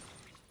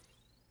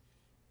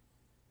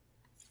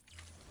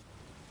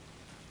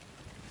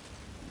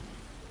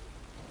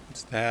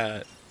 What's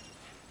that?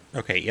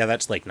 Okay, yeah,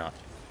 that's Lake Knot.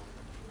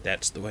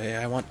 That's the way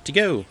I want to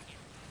go.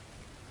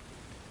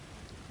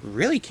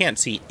 Really can't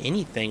see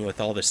anything with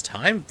all this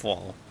time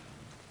fall.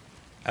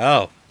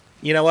 Oh,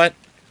 you know what?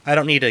 I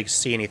don't need to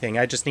see anything.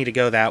 I just need to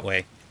go that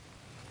way.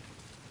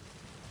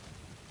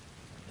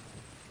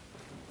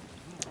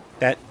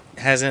 That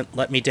hasn't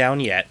let me down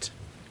yet.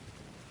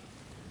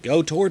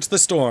 Go towards the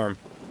storm.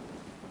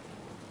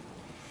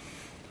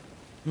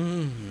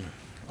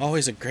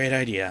 Always a great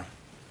idea.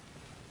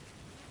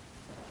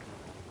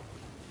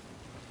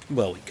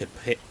 Well,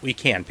 we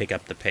can pick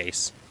up the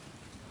pace.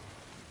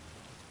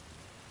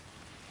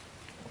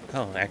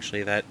 Oh,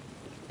 actually, that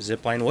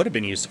zipline would have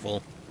been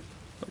useful.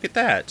 Look at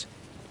that.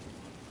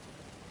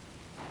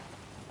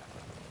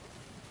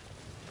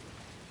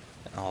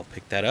 I'll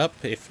pick that up.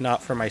 If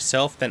not for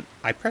myself, then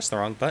I pressed the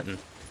wrong button.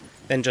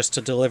 Then just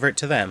to deliver it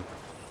to them.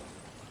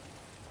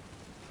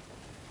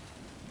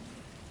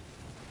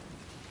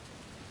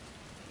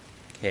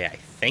 Okay, I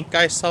think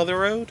I saw the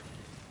road.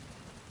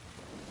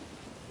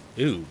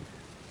 Ooh.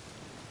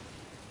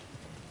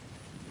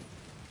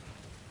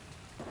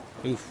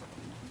 Oof.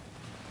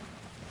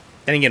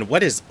 Then again,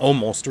 what is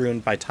almost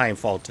ruined by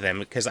timefall to them?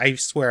 Because I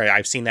swear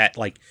I've seen that,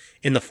 like,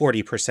 in the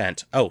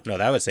 40%. Oh, no,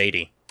 that was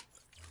 80.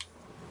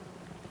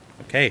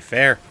 Okay,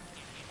 fair.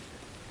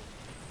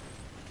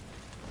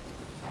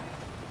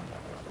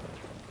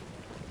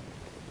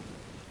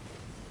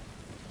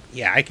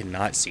 Yeah, I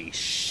cannot see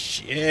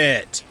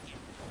shit.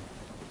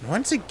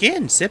 Once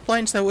again,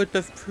 ziplines that would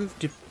have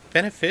proved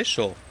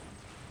beneficial.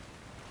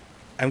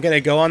 I'm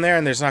gonna go on there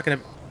and there's not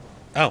gonna...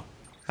 Oh,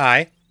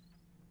 hi.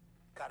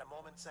 Got a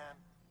moment, Sam?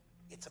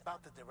 It's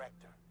about the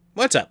director.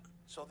 What's up?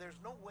 So there's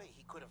no way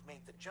he could have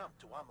made the jump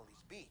to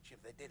Amelie's Beach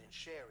if they didn't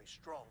share a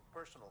strong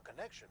personal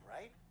connection,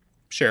 right?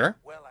 Sure.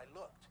 Well, I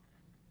looked,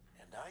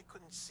 and I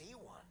couldn't see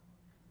one.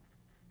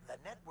 The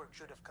network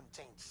should have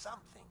contained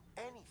something,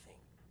 anything,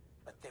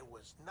 but there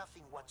was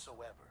nothing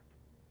whatsoever.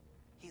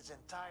 His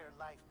entire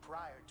life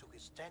prior to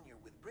his tenure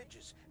with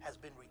Bridges has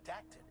been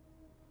redacted.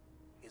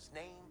 His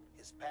name,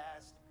 his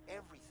past,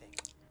 everything.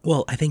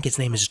 Well, I think his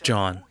name is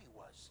John. Who he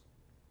was,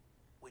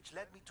 which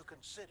led me to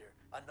consider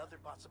another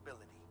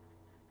possibility.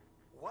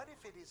 What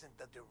if it isn't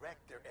the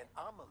director and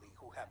Amelie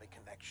who have a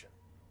connection,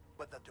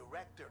 but the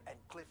director and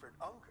Clifford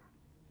Unger?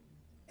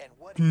 And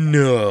what if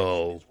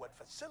No. is what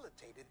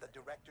facilitated the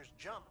director's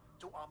jump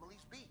to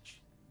Amelie's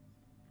Beach?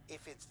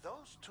 If it's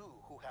those two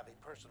who have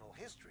a personal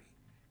history,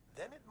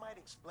 then it might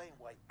explain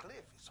why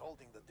Cliff is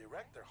holding the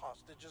director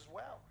hostage as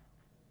well.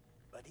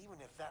 But even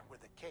if that were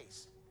the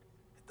case,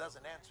 it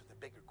doesn't answer the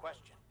bigger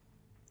question.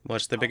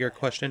 What's the bigger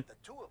question? The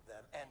two of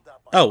them end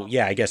up on Oh,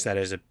 yeah, I guess that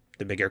is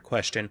the bigger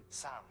question.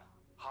 Sam,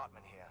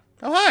 Hartman here.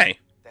 Oh, hi.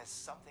 There's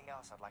something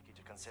else I'd like you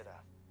to consider.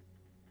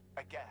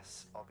 A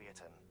guess, albeit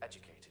an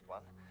educated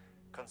one,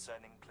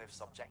 concerning Cliff's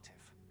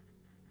objective.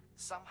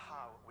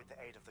 Somehow, with the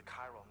aid of the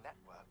chiral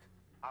network,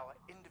 our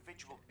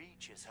individual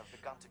beaches have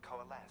begun to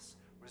coalesce,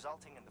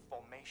 resulting in the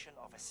formation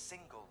of a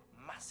single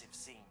massive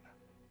seam.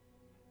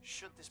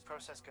 Should this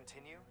process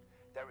continue,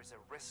 there is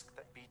a risk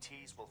that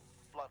BTs will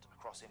flood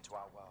across into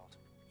our world,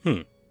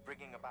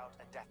 bringing about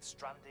a death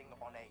stranding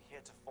on a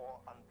heretofore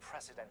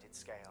unprecedented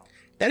scale.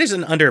 That is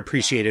an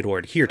underappreciated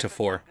word,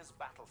 heretofore.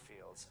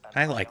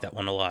 I like that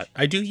one a lot.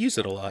 I do use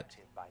it a lot.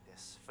 By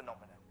this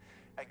phenomenon,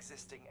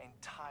 existing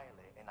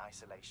entirely in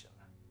isolation.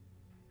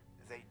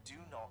 They do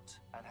not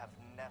and have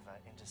never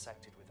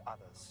intersected with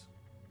others.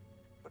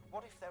 But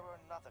what if there were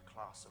another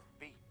class of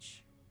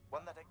beach,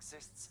 one that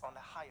exists on a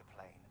higher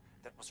plane,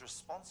 that was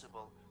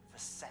responsible for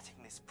setting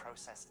this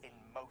process in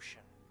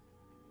motion?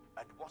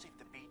 And what if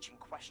the beach in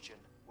question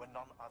were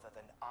none other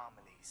than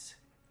Amelie's?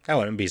 I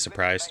wouldn't be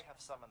surprised. Cliff may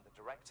have summoned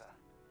the director,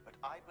 but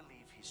I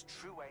believe his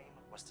true aim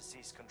was to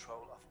seize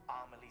control of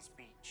Amelie's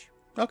Beach.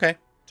 Okay.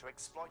 To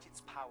exploit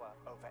its power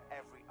over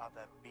every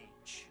other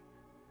beach.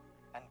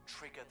 And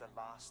trigger the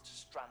last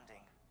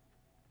stranding.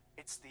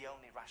 It's the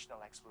only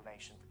rational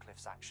explanation for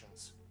Cliff's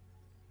actions.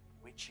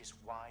 Which is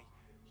why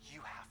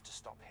you have to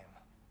stop him.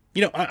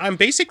 You know, I'm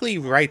basically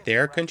right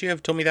there. Couldn't you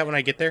have told me that when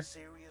I get there?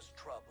 Serious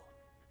trouble.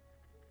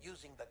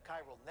 Using the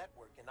chiral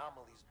network in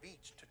Amelie's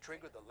Beach to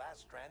trigger the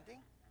last stranding?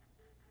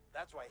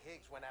 That's why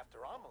Higgs went after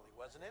Amelie,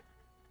 wasn't it?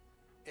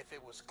 If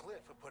it was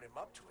Cliff who put him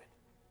up to it.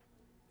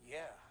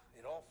 Yeah,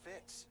 it all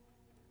fits.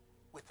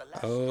 With the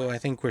last Oh, I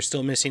think we're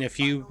still missing a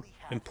few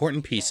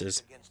important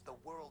pieces. Against the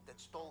world that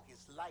stole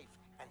his life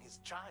and his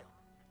child.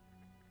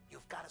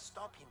 You've got to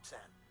stop him, Sam.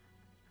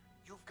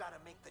 You've got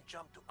to make the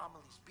jump to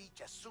Amelie's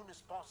beach as soon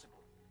as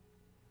possible.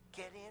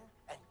 Get in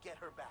and get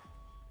her back.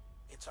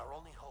 It's our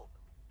only hope.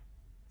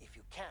 If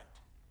you can't,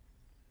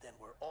 then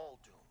we're all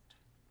doomed.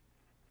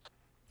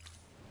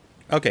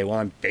 Okay, well,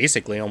 I'm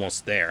basically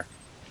almost there.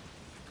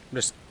 I'm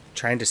just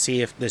trying to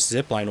see if this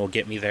zipline will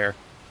get me there.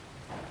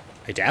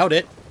 I doubt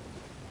it.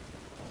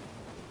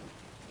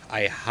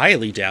 I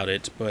highly doubt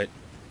it, but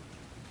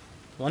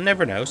one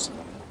never knows.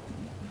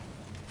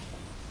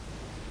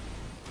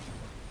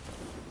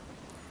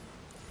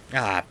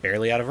 Ah,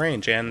 barely out of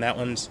range, and that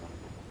one's...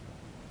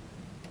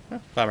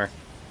 oh, bummer.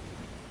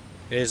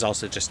 It is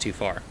also just too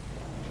far.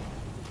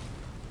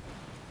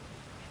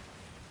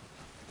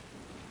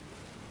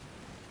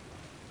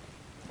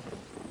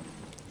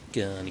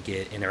 Gonna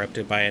get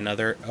interrupted by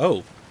another...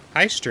 oh,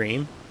 hi,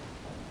 stream.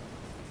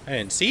 I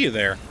didn't see you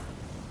there.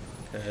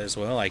 Because,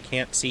 well, I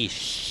can't see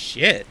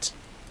shit.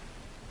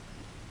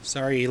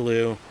 Sorry,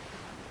 Lou.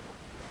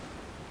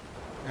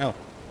 Oh,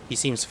 he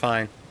seems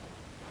fine.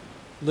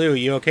 Lou,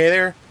 you okay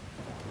there?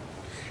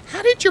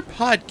 How did your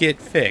pod get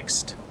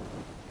fixed?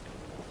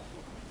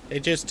 They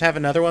just have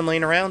another one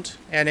laying around,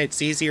 and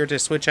it's easier to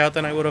switch out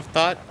than I would have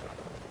thought?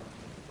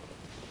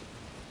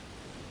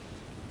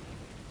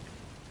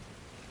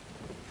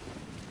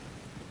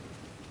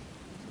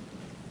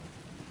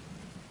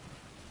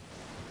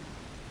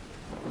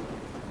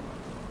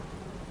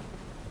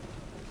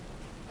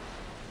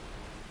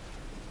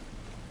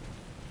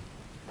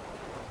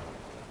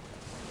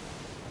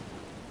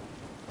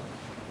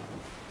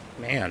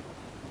 Man,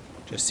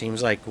 just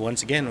seems like,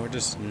 once again, we're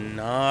just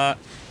not...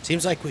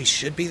 seems like we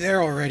should be there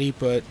already,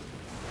 but...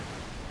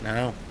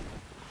 no.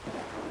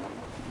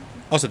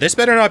 Also, this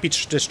better not be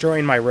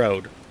destroying my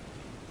road.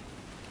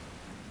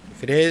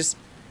 If it is,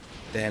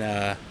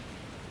 then,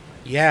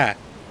 yeah.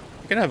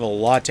 We're gonna have a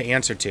lot to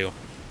answer to.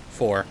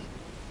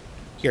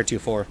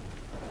 Heretofore.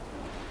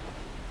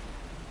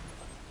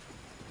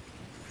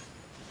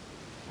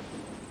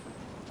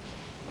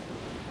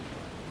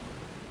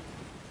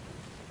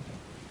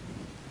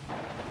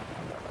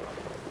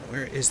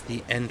 Where is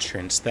the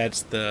entrance?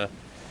 That's the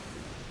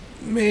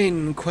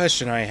main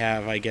question I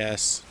have, I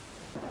guess.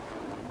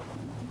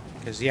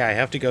 Because, yeah, I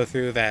have to go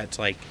through that,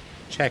 like,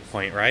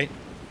 checkpoint, right?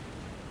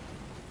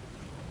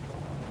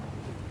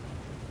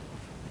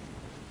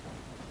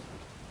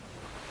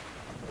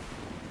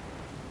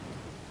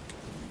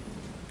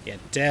 Yeah,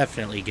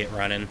 definitely get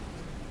running.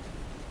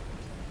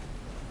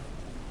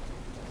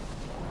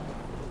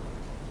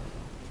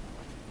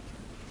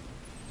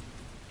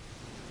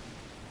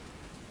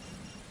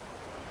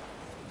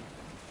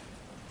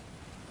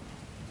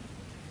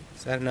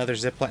 Is that another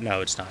zipline?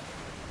 No, it's not.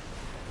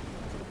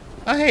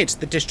 Oh, hey, it's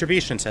the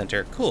distribution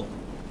center. Cool.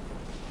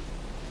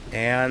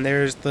 And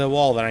there's the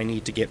wall that I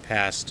need to get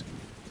past.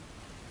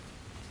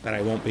 That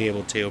I won't be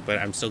able to, but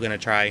I'm still going to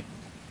try.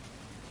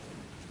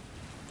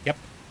 Yep.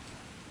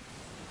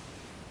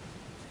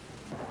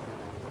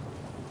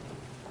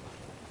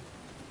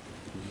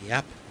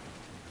 Yep.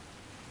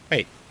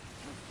 Wait.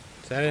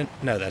 Is that it?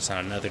 No, that's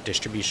not another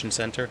distribution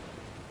center.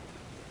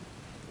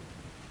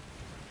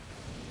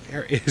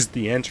 Where is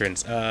the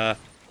entrance? Yeah,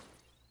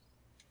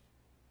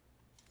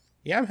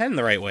 I'm heading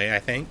the right way, I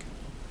think.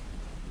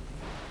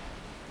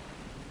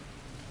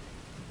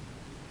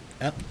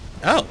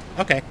 Oh,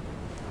 okay.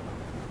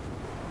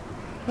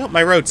 Well,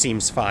 my road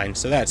seems fine,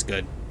 so that's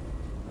good.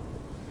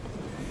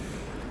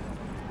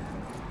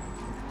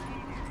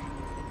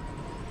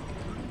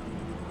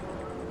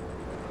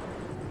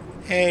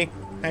 Hey,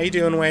 how you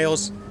doing,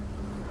 Wales?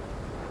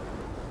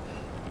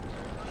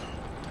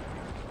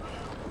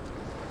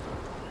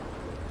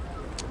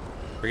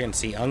 We're gonna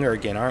see Unger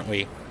again, aren't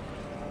we?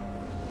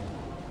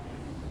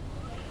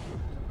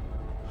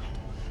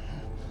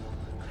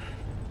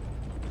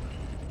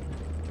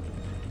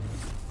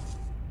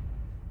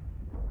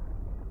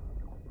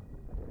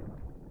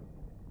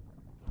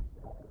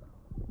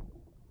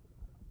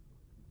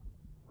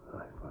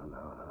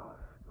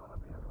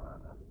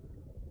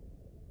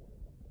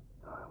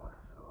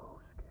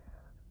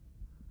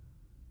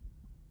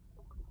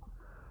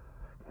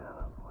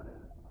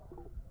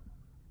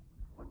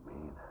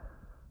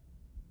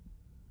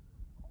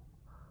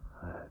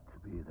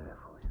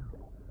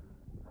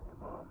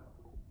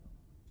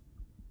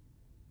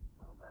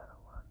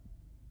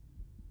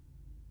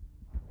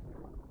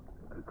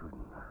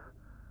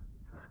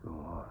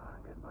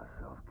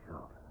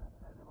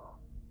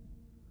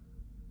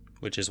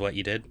 Which is what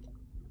you did?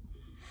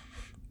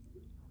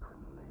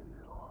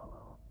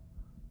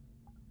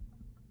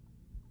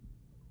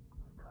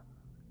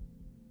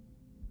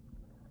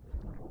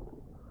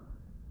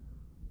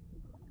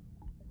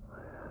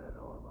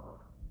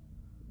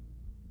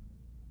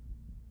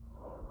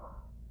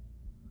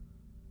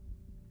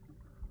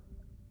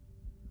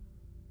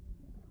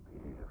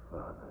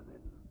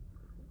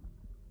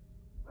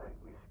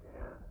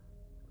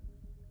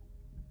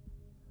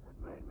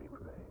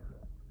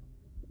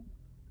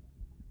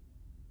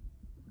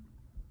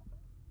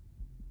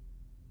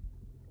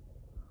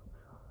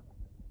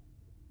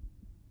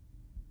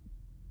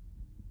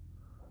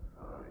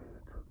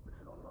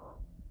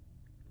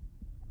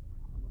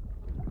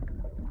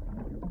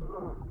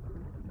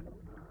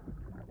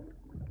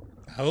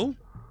 Oh?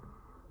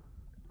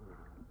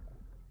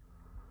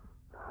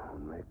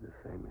 Don't make the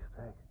same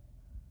mistake.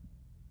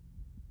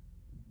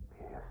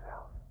 Be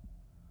yourself.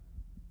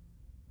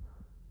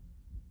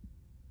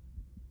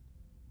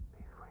 Be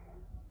free.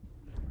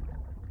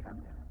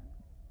 Captain,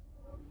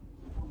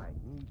 I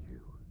need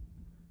you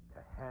to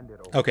hand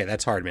it over. Okay,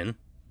 that's Hardman.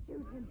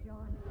 Shoot him,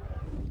 John.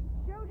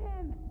 Shoot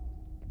him!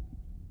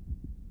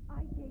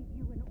 I gave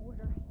you an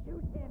order.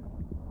 Shoot him!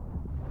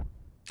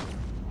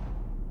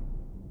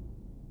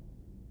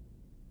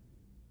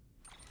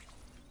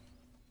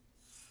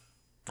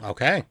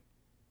 Okay.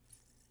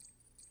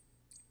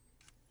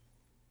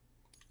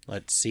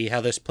 Let's see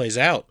how this plays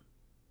out.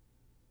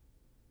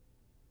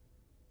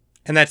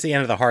 And that's the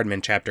end of the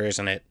Hardman chapter,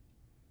 isn't it?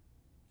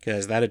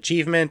 Because that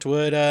achievement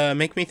would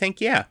make me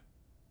think, yeah.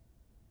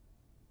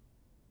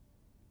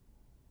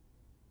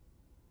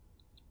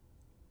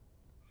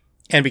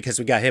 And because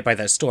we got hit by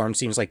that storm,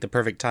 seems like the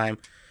perfect time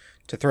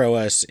to throw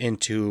us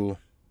into,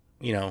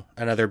 you know,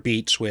 another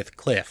beach with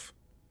Cliff.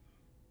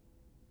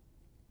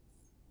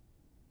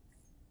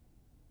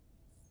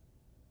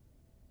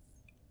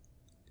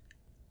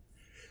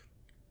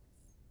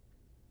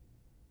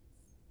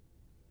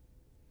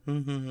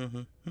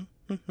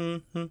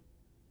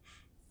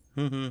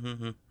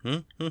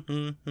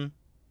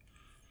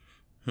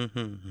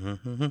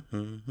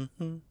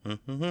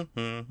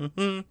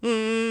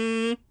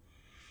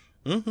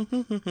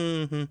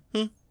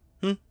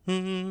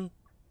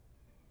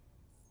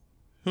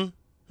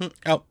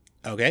 Oh,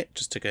 okay.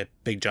 Just took a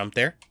big jump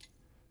there.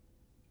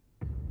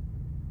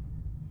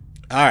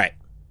 All right.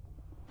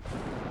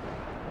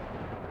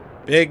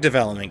 Big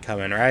development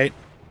coming, right?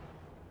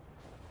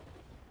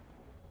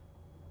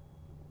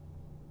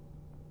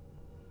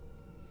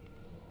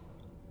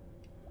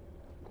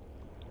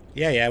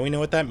 Yeah, we know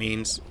what that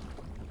means.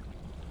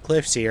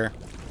 Cliff's here.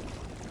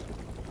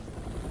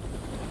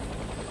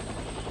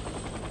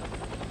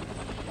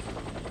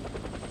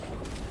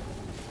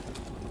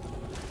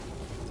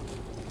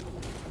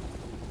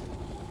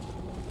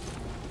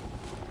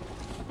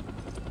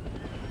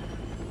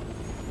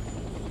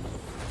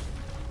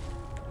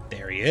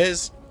 There he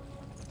is.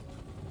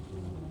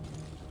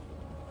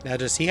 Now,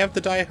 does he have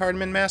the Die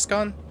Hardman mask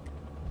on?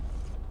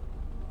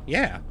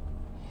 Yeah.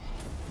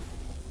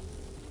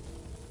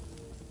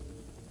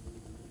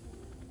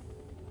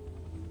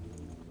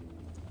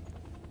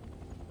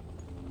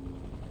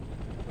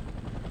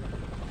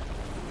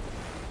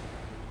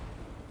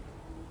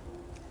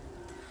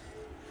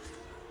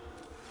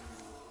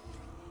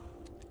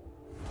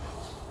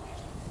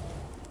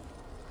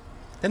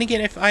 Then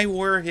again, if I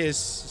were his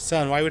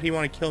son, why would he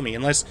want to kill me?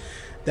 Unless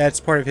that's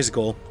part of his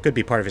goal. Could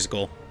be part of his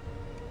goal.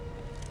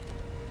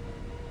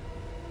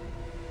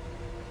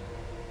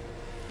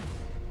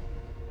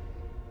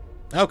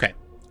 Okay.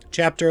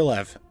 Chapter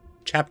 11.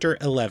 Chapter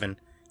 11.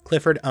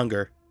 Clifford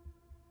Unger.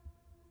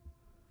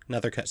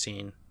 Another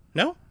cutscene.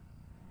 No?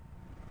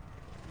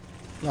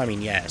 Well, I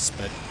mean, yes,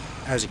 but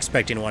I was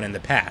expecting one in the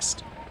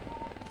past.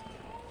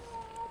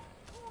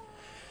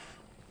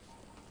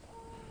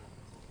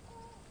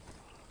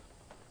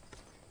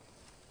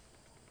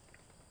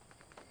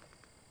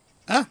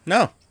 Ah,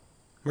 no.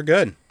 We're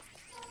good.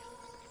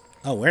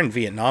 Oh, we're in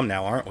Vietnam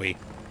now, aren't we?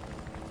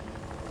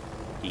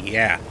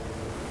 Yeah.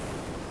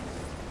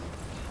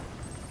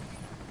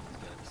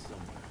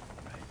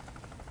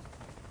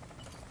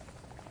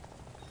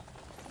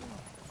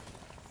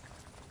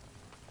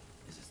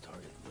 Is his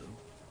target blue?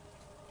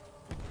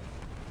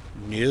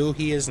 No,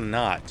 he is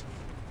not.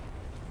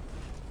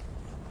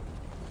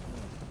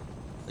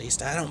 At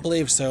least I don't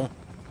believe so.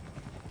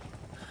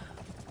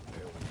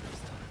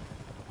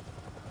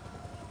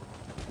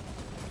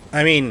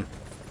 I mean,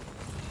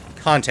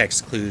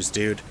 context clues,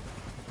 dude.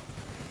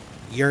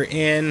 You're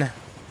in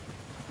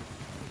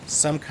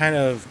some kind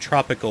of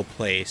tropical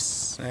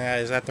place.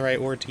 Is that the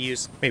right word to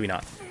use? Maybe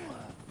not.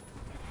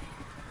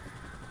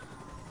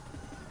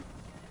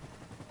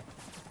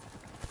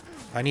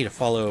 I need to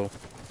follow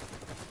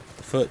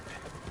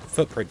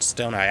footprints,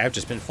 don't I? I've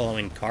just been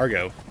following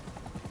cargo.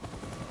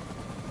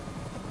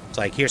 It's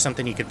like, here's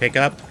something you could pick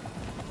up.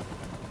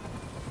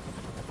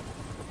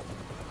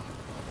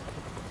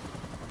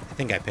 I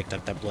think I picked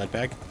up that blood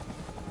bag.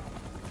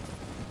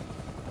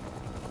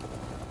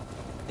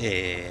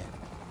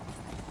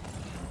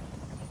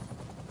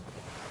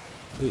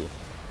 Ooh.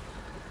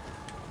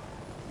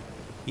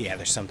 Yeah,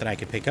 there's something I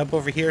could pick up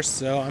over here,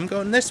 so I'm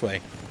going this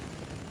way.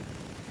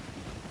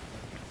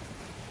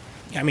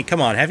 I mean,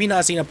 come on, have you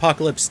not seen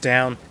Apocalypse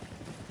Down?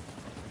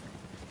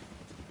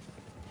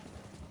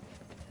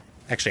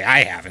 Actually,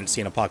 I haven't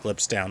seen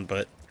Apocalypse Down,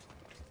 but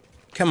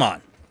come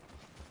on.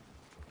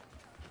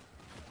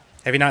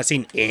 Have you not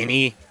seen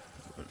any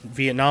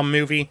Vietnam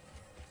movie?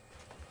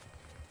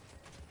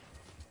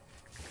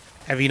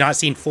 Have you not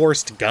seen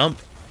Forrest Gump?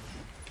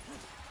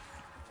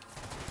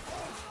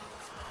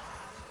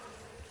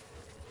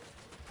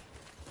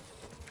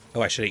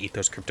 Oh, I should have eaten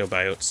those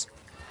cryptobiotes.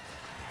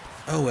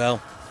 Oh well.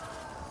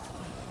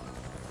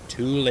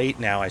 Too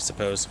late now, I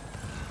suppose.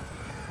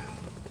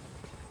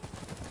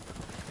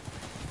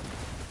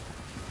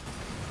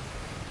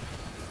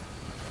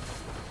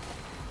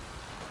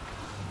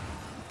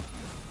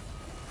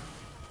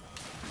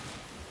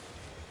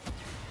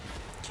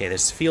 Okay,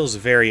 this feels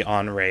very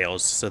on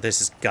rails, so this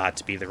has got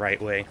to be the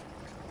right way.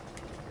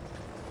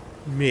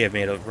 May have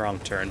made a wrong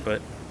turn,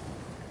 but...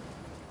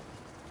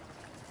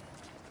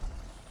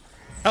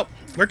 Oh,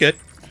 we're good.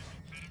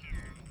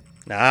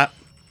 Nah.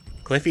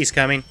 Cliffy's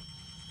coming.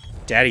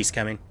 Daddy's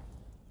coming.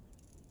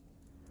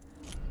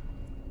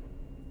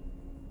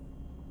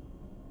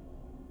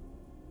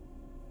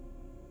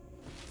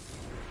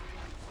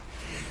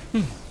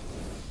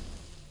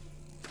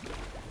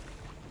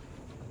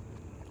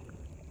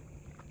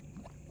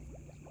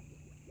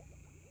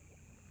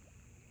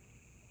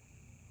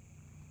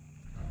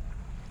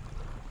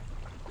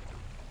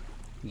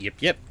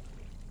 Yep.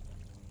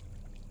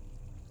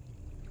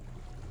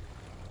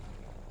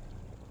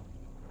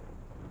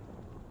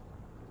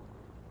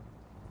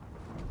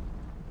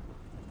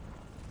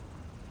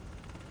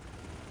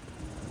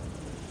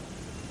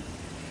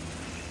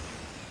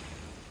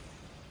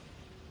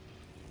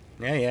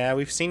 Yeah,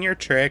 we've seen your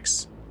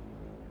tricks.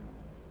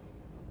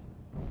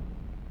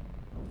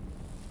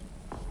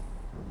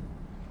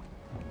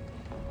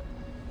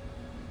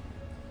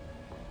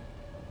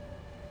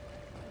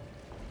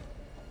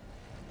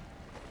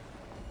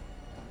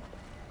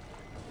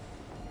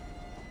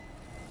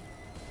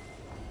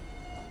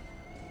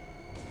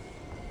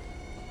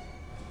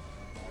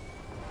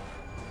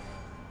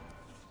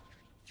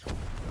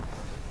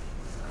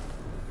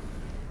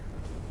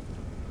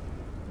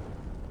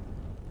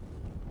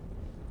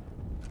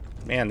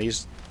 Man,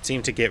 these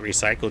seem to get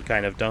recycled,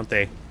 kind of, don't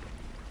they?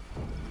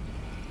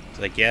 It's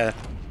like, yeah,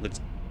 let's...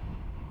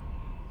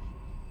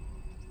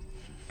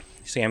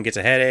 Sam gets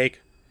a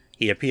headache.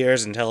 He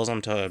appears and tells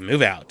him to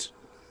move out.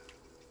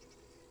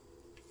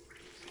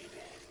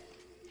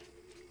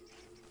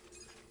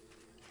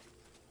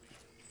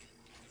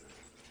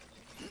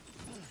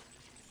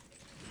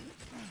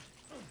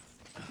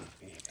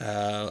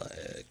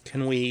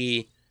 Can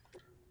we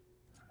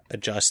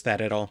adjust that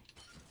at all?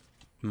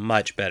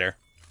 Much better.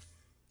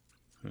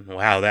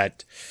 Wow,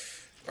 that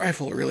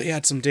rifle really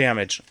had some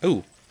damage.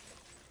 Ooh.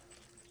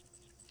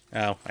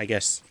 Oh, I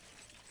guess.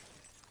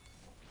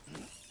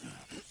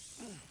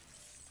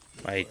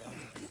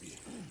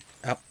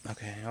 Oh,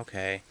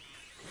 okay.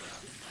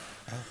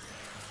 Oh.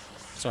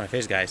 It's one of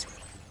his guys.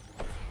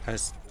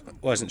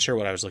 Wasn't sure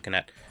what I was looking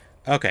at.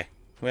 Okay,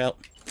 well.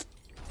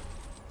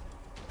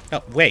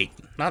 Oh, wait.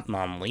 Not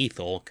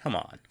non-lethal. Come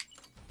on.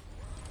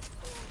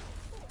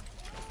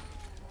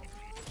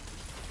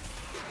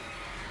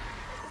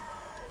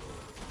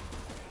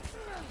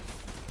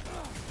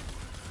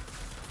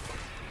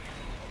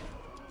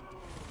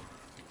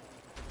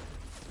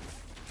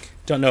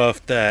 Don't know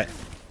if the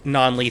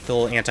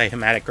non-lethal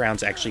anti-hematic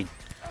rounds actually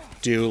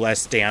do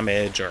less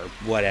damage or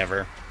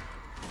whatever.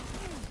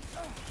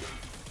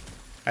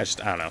 I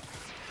don't know.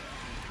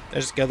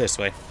 Let's just go this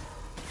way.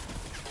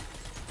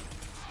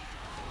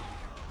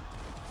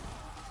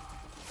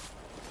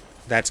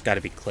 That's got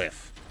to be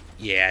Cliff.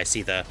 Yeah, I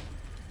see the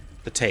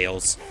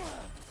tails.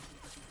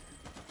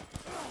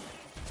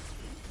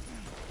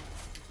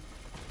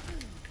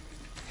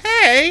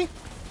 Hey!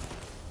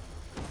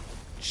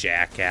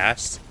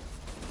 Jackass.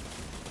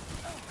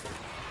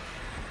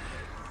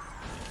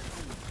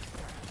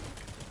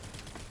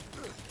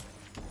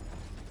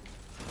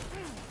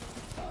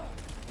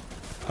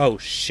 Oh,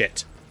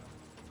 shit.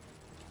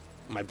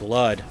 My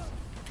blood.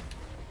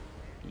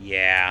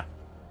 Yeah.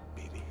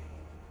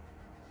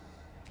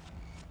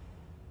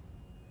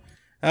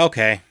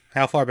 Okay,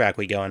 how far back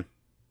we going?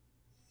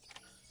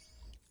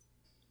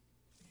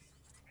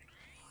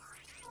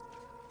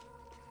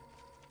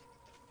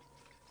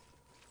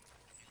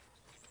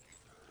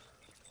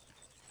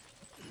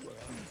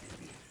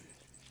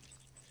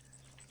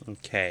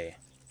 Okay.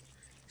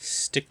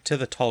 Stick to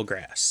the tall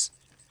grass.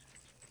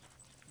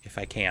 If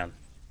I can.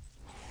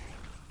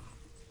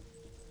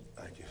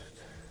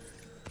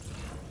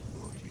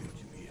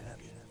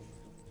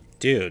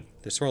 Dude,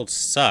 this world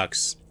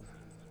sucks.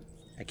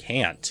 I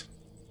can't.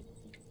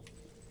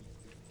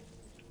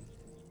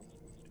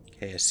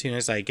 Okay, as soon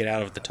as I get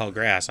out of the tall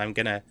grass, I'm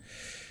gonna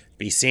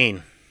be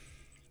seen.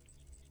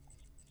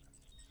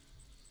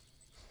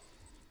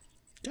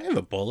 Do I have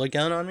a bullet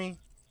gun on me?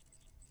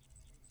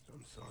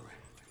 I'm sorry.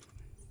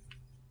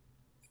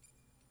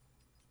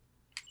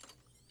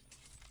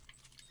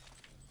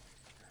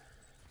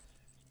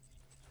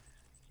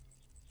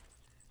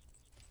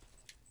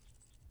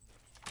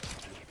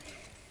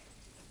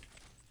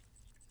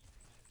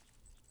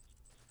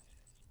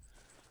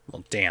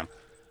 Well, damn.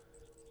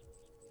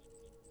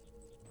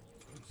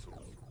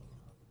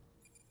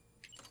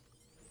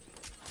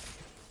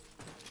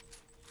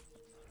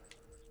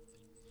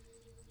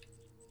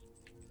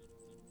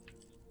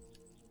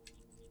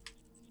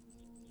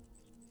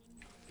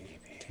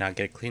 Cannot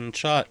get a clean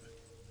shot.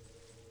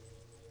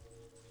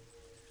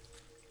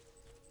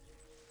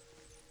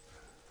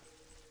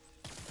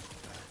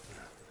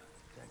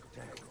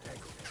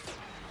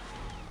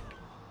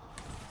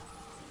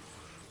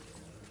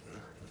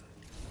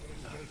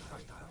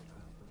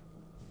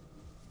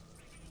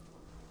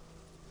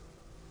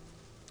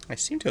 I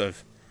seem to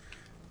have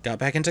got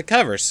back into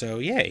cover, so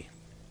yay.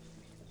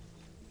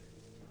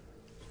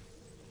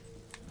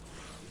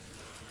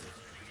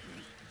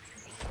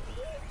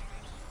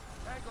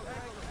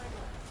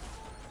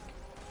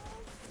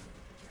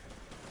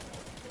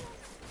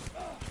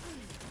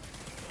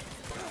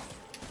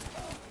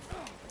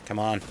 Come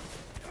on.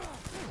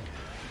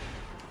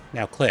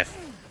 Now, Cliff.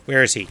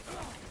 Where is he?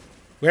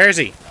 Where is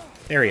he?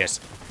 There he is.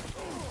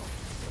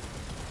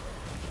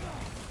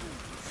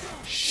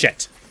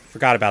 Shit.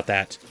 Forgot about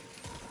that.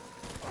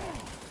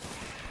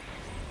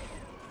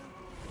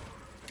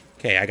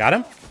 Okay, I got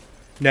him?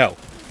 No.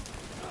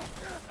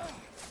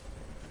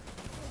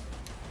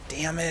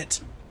 Damn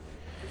it.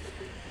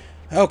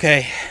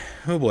 Okay.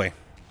 Oh boy.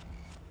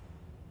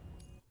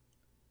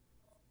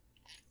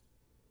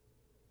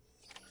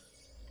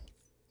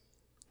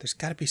 There's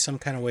got to be some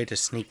kind of way to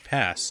sneak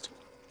past.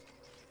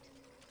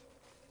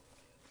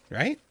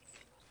 Right?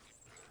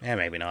 Eh,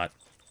 maybe not.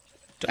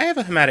 Do I have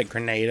a hematic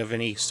grenade of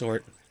any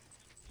sort?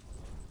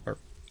 Or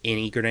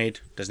any grenade?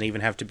 Doesn't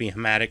even have to be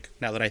hematic,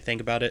 now that I think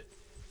about it.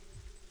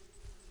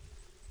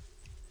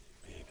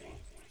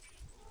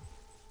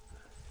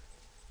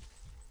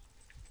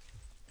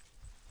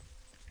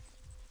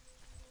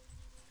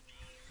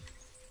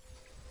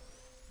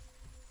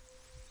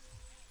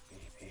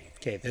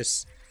 Okay,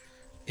 this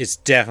is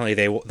definitely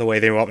the way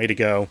they want me to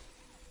go.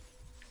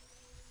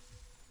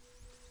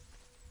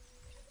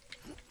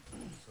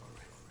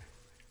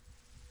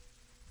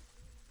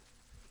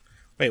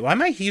 Wait, why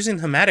am I using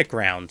hematic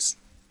rounds?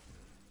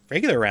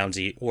 Regular rounds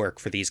work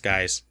for these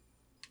guys.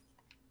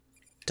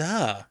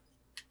 Duh.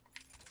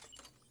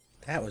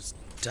 That was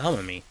dumb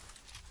of me.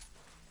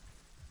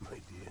 My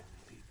dear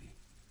baby.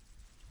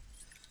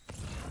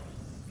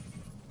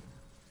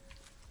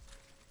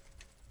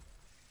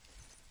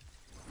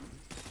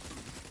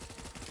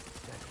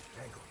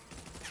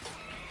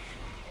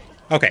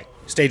 Okay,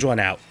 stage 1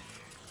 out.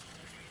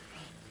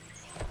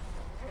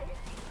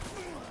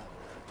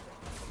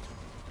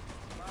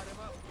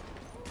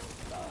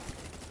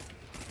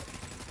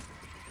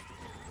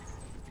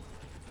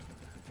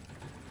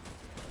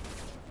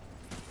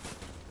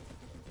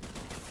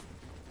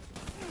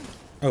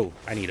 Oh,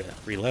 I need to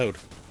reload.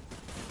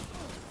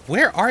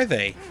 Where are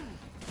they?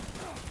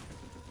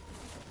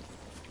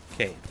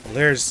 Okay, well,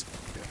 there's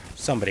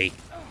somebody.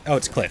 Oh,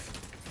 it's Cliff.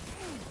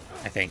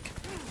 I think.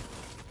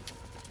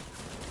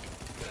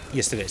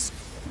 Yes, it is.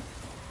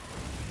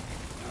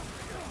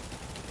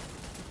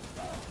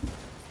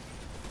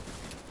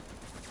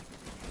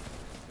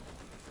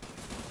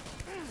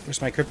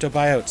 Where's my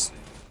cryptobiotes?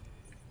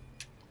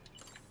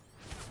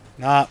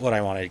 Not what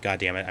I wanted. God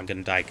damn it! I'm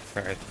gonna die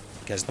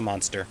because of the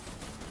monster.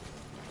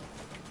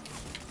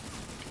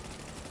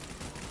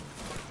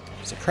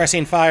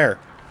 Suppressing fire.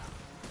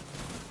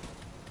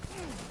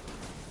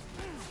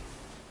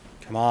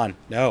 Come on,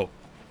 no.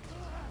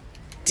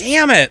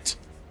 Damn it!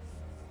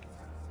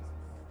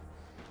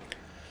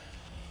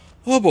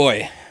 Oh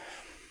boy.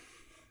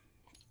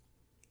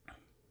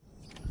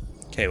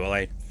 Okay, well,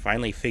 I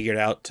finally figured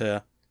out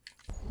to...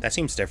 That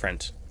seems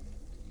different.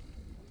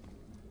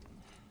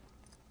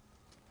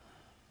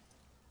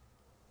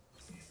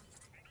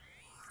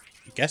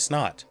 Guess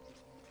not.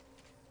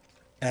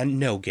 And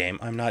no, game,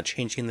 I'm not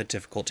changing the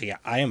difficulty.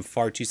 I am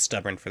far too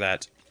stubborn for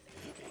that.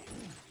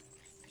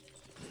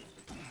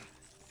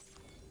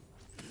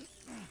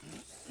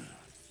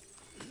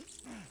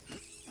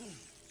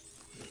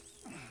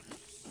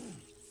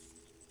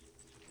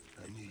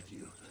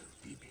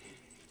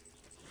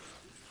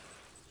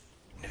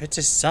 If it's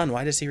his son,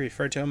 why does he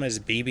refer to him as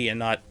BB and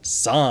not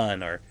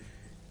son or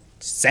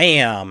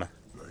Sam?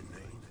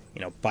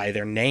 You know, by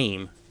their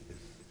name.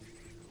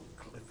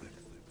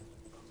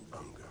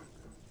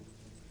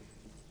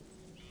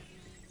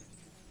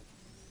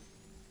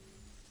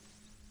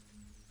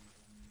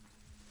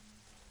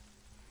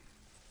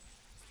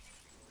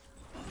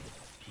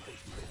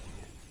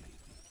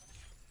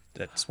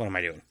 That's what am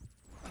I doing?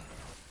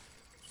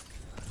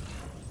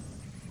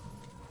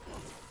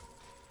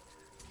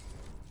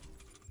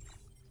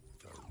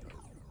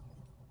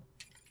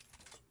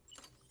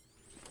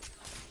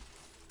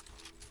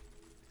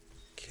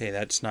 Okay,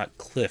 that's not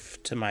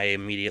Cliff to my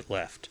immediate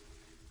left.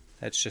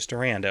 That's just a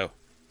rando.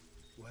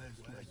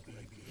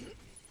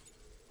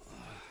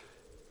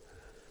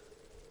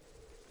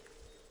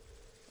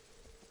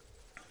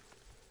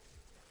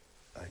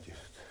 I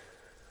just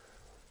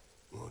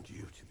want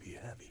you to be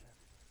happy.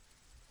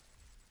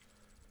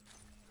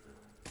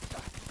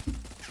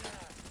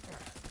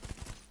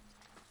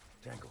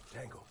 Tangle,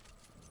 tangle.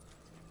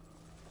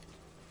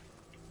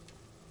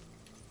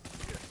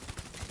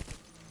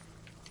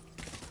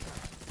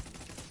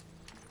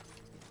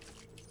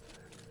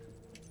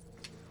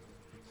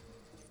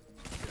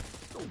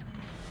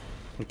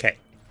 Okay.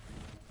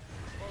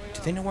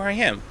 Do they know where I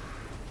am?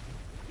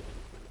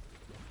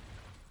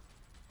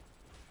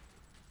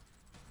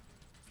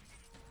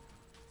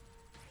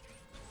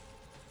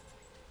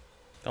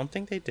 Don't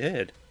think they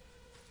did.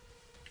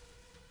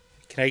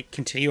 Can I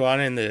continue on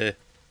in the...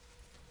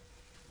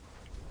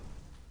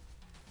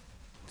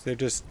 Is there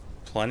just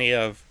plenty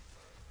of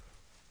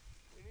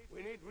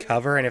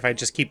cover, and if I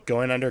just keep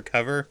going under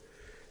cover,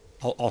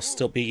 I'll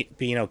still be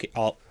being okay.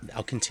 I'll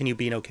continue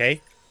being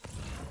okay?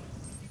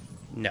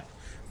 No.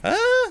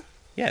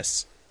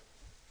 Yes.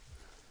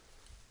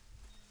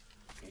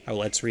 Oh,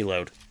 let's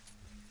reload.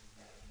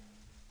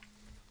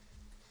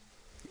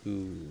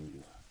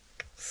 Ooh.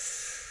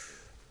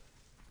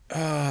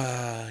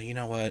 you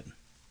know what?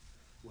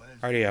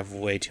 I already have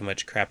way too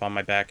much crap on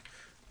my back.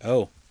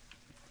 Oh.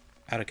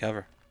 Out of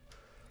cover.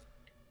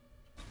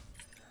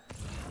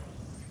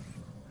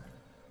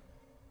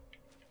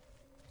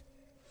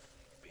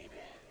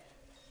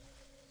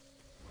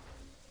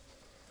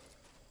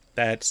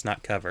 That's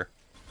not cover.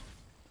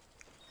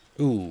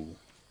 Ooh.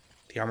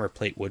 The armor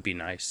plate would be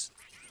nice.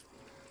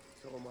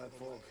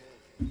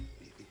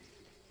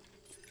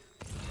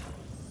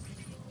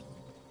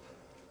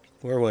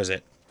 Where was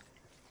it?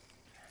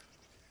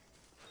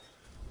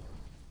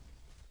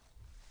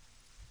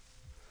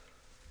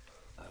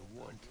 I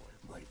want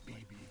my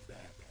baby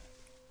back.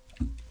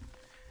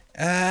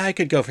 I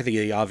could go for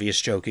the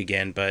obvious joke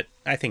again, but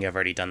I think I've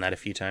already done that a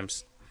few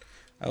times.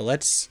 Oh,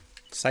 let's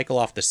cycle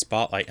off the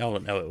spotlight. Oh,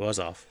 no, it was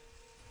off.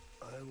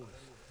 I was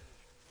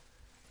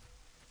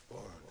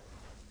born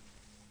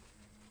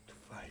to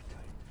fight.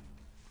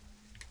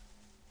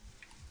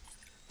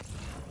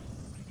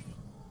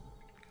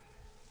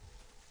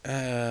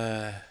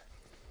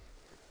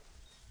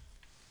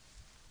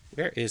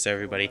 Where is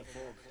everybody?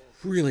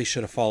 Really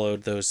should have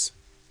followed those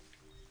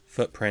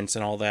footprints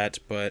and all that,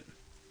 but...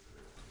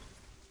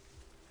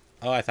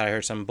 Oh, I thought I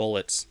heard some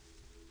bullets.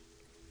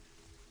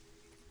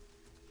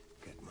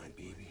 Get my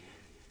baby.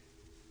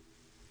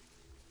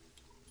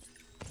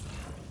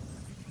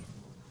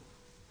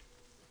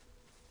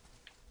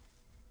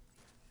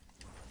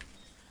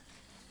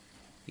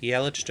 Yeah,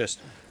 let's just...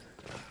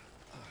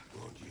 I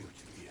want you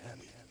to be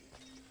happy.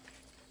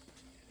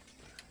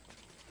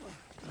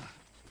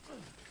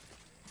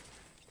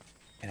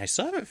 And I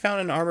still haven't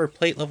found an armor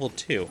plate level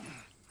 2.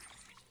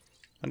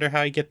 Wonder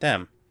how I get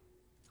them.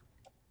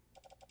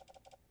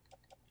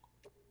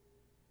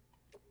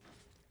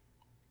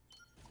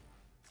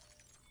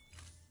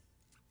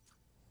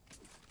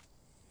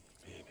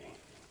 Baby.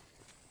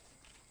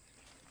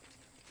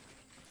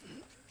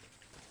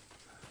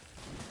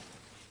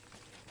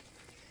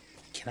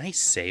 Can I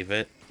save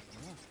it?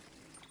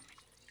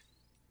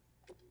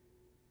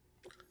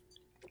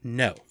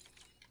 No.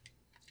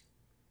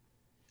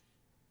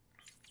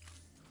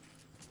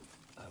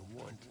 I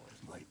want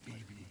my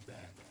baby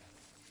back.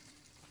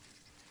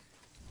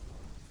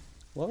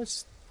 What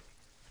was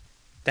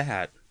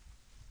that?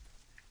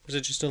 Was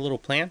it just a little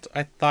plant?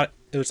 I thought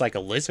it was like a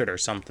lizard or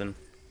something.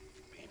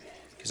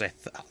 Because I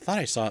thought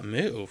I saw it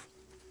move.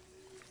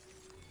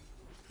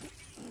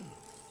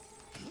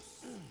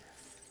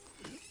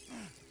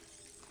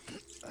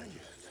 I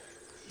just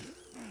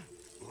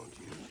want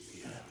you to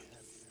be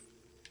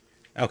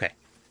happy. Okay.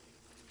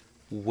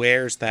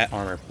 Where's that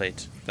armor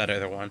plate? That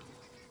other one.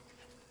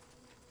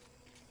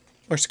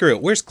 Or screw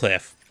it, where's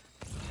Cliff?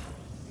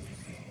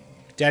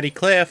 Daddy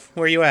Cliff,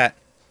 where you at?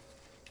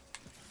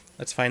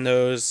 Let's find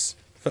those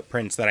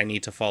footprints that I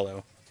need to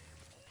follow.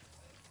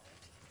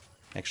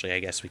 Actually, I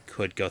guess we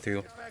could go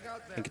through.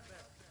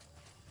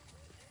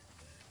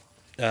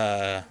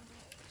 That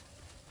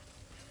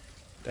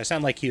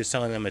sounded like he was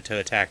telling them to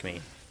attack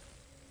me.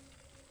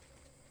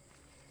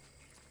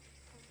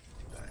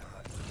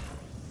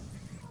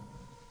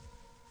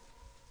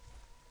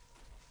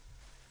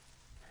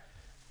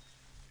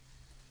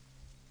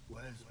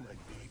 Where's my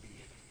baby?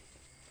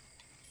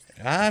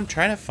 I'm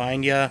trying to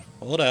find ya.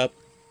 Hold up.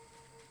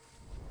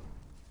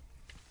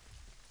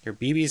 Your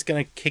BB's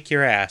gonna kick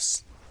your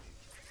ass.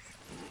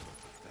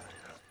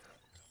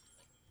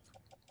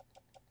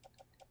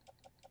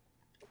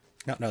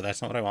 No,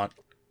 that's not what I want.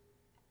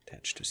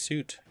 Attached to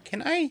suit.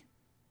 Can I?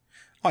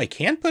 Oh, I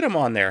can put him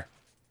on there.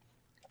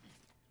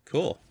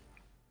 Cool.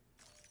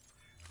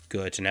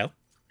 Good to know.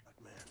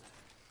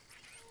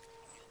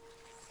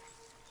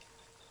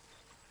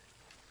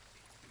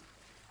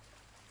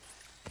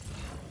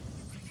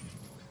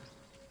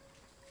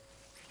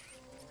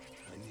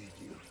 I need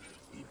you.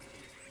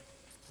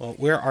 Well,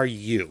 where are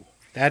you?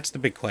 That's the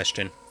big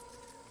question.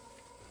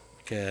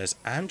 Because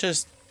I'm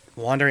just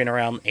wandering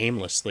around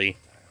aimlessly.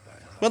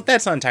 Well,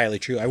 that's not entirely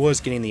true. I was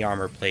getting the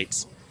armor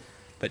plates.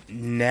 But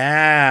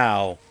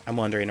now I'm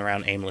wandering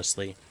around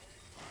aimlessly.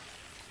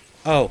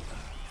 Oh,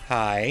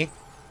 hi.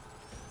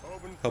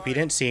 Hope you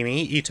didn't see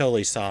me. You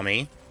totally saw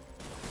me.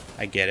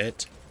 I get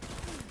it.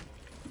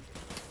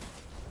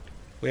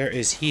 Where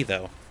is he,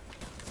 though?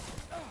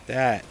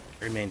 That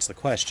remains the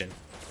question.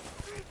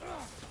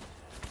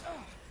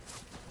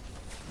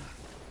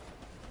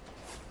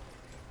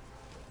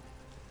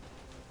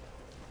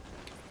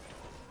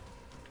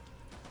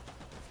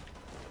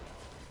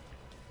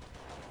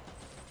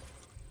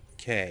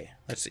 Okay,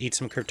 let's eat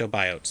some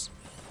cryptobiotes.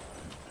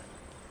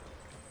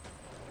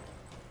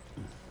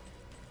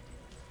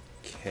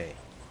 Okay.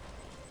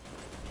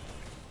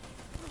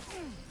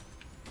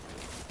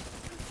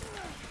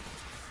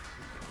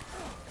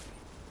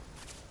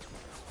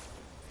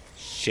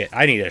 Shit,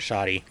 I need a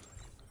shotty.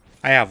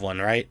 I have one,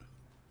 right?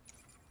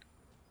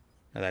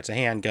 Now that's a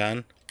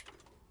handgun.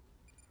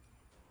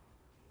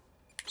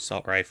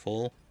 Assault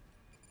rifle.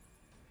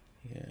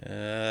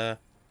 Yeah.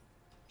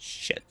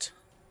 Shit.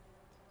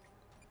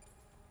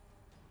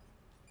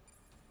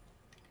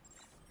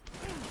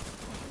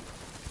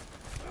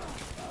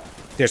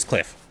 There's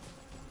Cliff.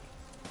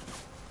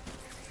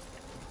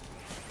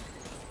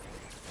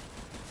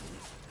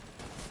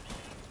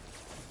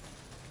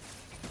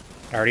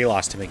 I already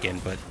lost him again,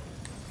 but...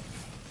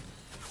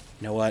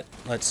 You know what?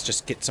 Let's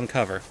just get some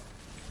cover.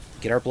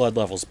 Get our blood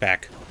levels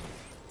back.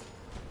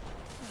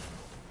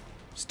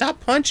 Stop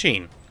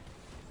punching!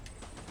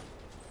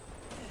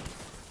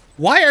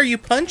 Why are you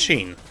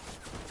punching?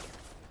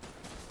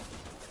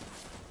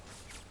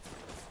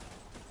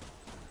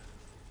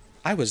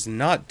 I was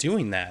not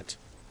doing that.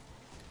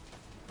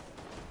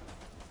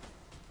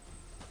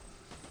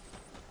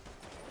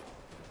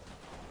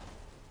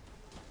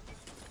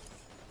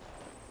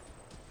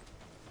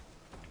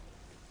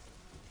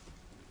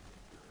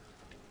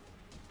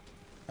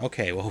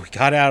 Okay, well, we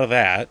got out of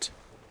that.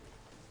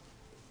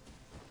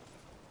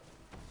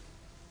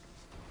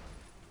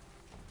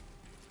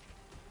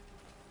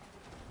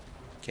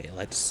 Okay,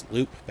 let's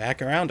loop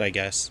back around, I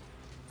guess.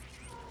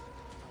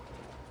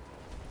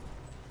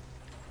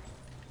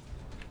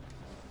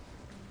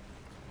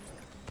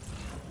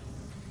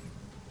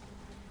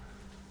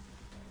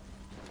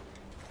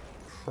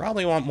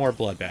 Probably want more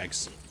blood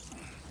bags.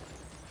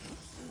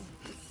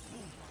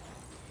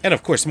 And,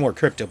 of course, more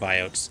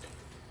cryptobiotes.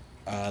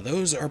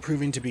 Those are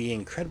proving to be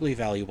incredibly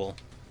valuable.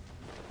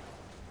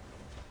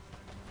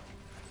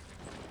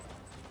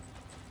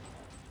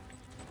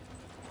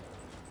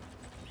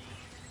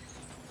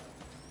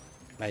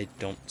 I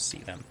don't see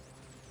them.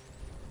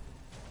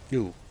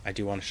 Ooh, I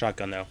do want a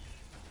shotgun, though.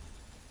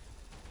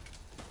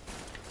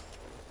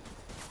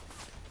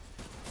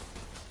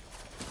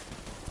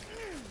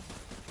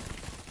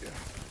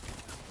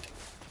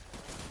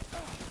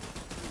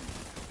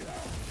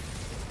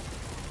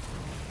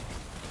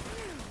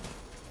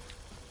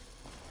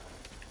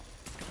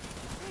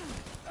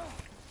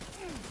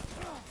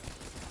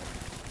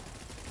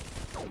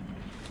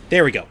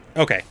 There we go.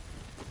 Okay.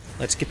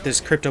 Let's get this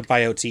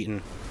cryptobiotes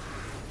eaten.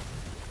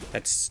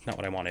 That's not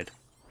what I wanted.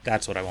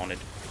 That's what I wanted.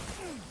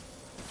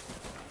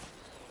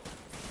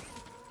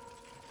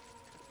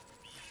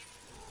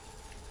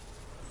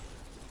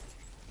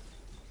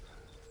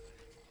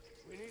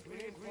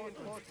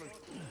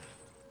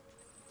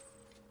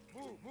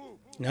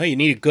 No, you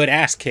need a good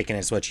ass kicking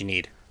is what you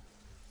need.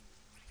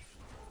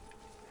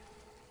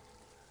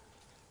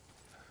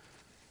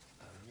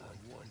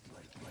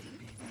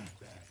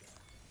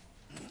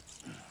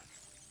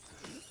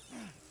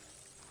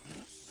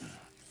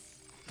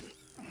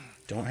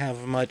 Don't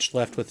have much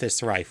left with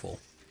this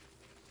rifle.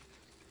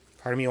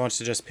 Part of me wants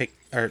to just pick,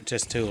 or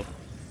just to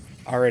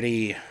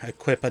already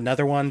equip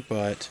another one,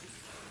 but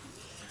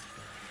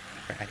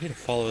I need to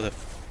follow the...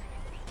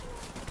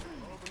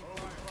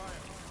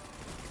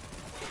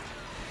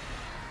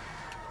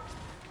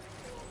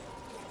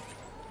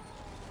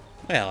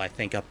 Well, I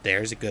think up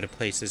there is as good a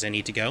place as I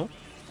need to go.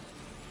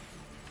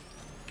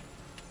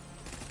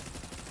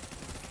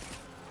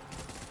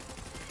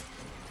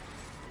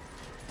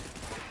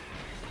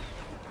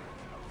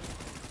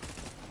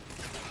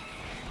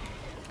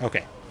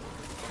 Okay.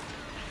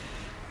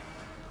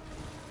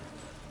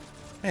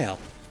 Well,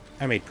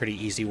 I made pretty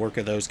easy work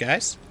of those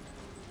guys.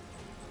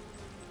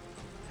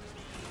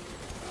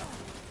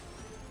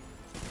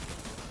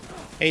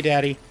 Hey,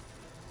 Daddy.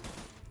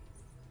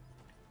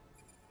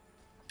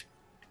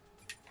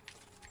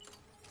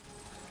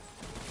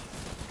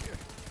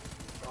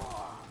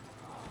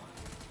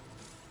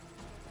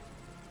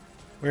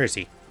 Where is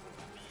he?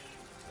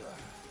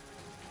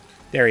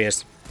 There he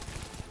is.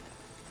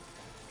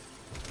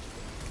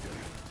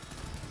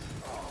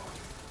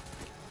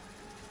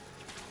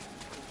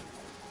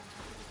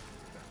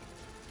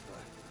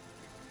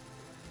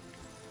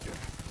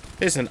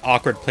 This is an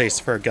awkward place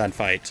for a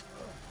gunfight.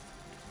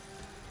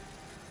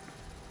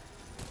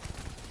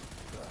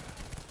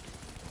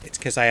 It's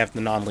because I have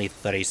the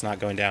non-lethal that he's not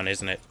going down,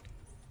 isn't it?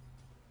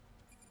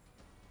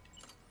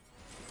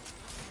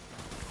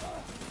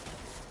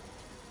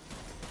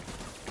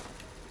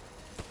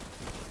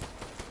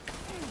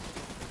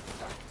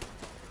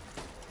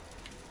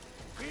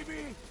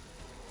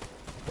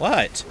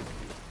 What?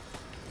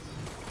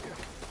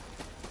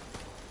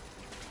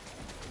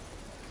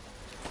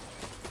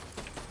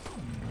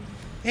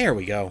 There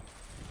we go.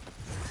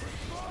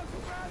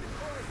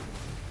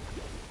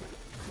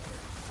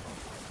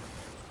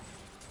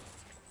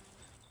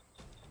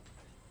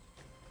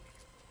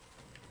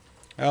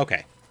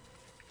 Okay.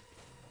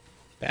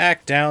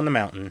 Back down the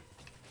mountain.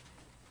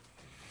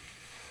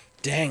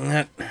 Dang,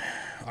 that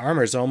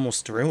armor's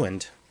almost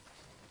ruined.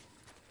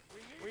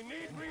 We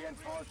need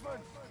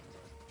reinforcements.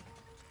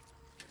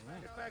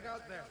 Get back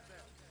out there.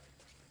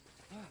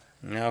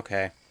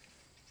 Okay.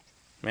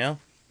 Well,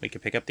 we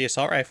could pick up the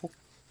assault rifle.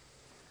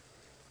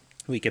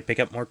 We could pick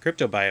up more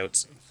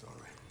cryptobiotes.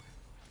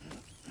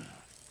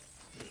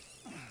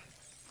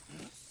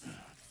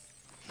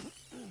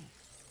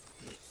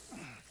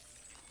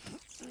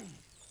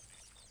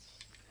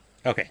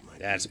 Okay,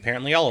 that's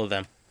apparently all of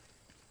them.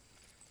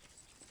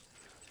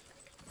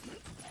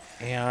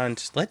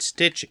 And let's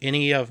ditch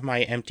any of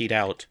my emptied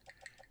out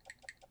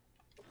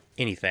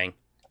anything.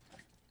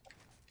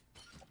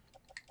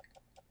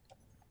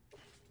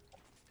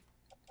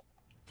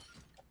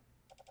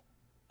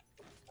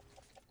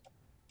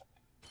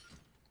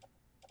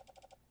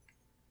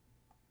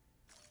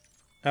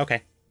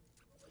 Okay.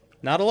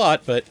 Not a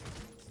lot, but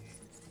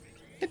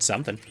it's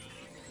something.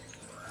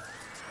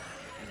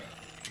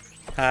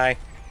 Hi.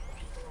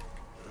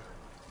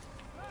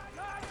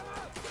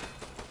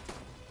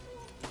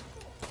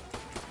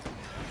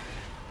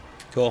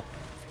 Cool.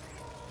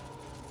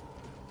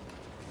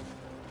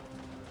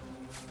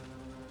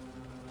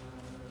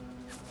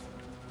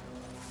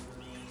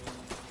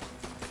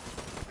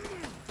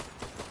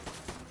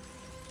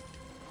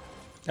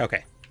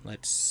 Okay,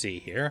 let's see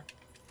here.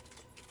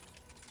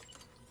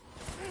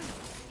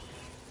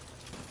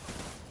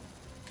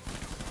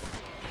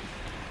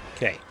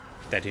 Okay,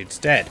 that dude's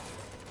dead.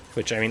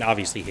 Which, I mean,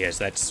 obviously he is.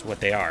 That's what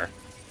they are.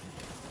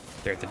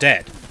 They're the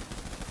dead.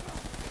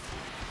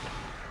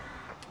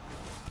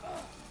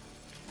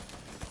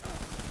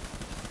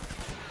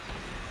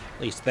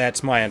 At least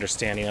that's my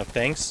understanding of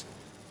things.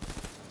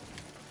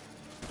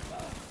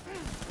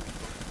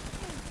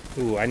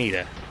 Ooh, I need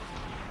to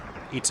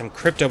eat some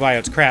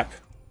cryptobiotes crap.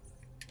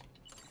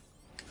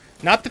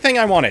 Not the thing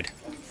I wanted.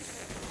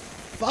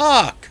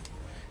 Fuck!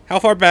 How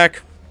far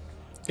back?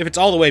 If it's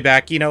all the way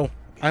back, you know,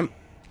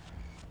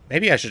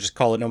 maybe I should just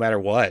call it no matter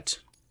what.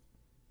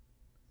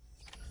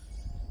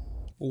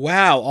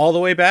 Wow, all the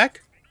way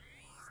back?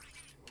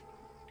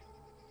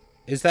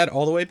 Is that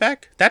all the way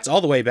back? That's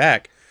all the way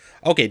back.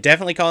 Okay,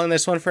 definitely calling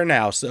this one for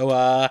now.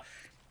 So,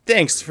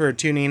 thanks for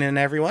tuning in,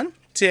 everyone.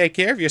 Take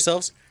care of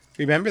yourselves.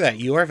 Remember that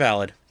you are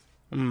valid.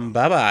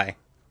 Bye-bye.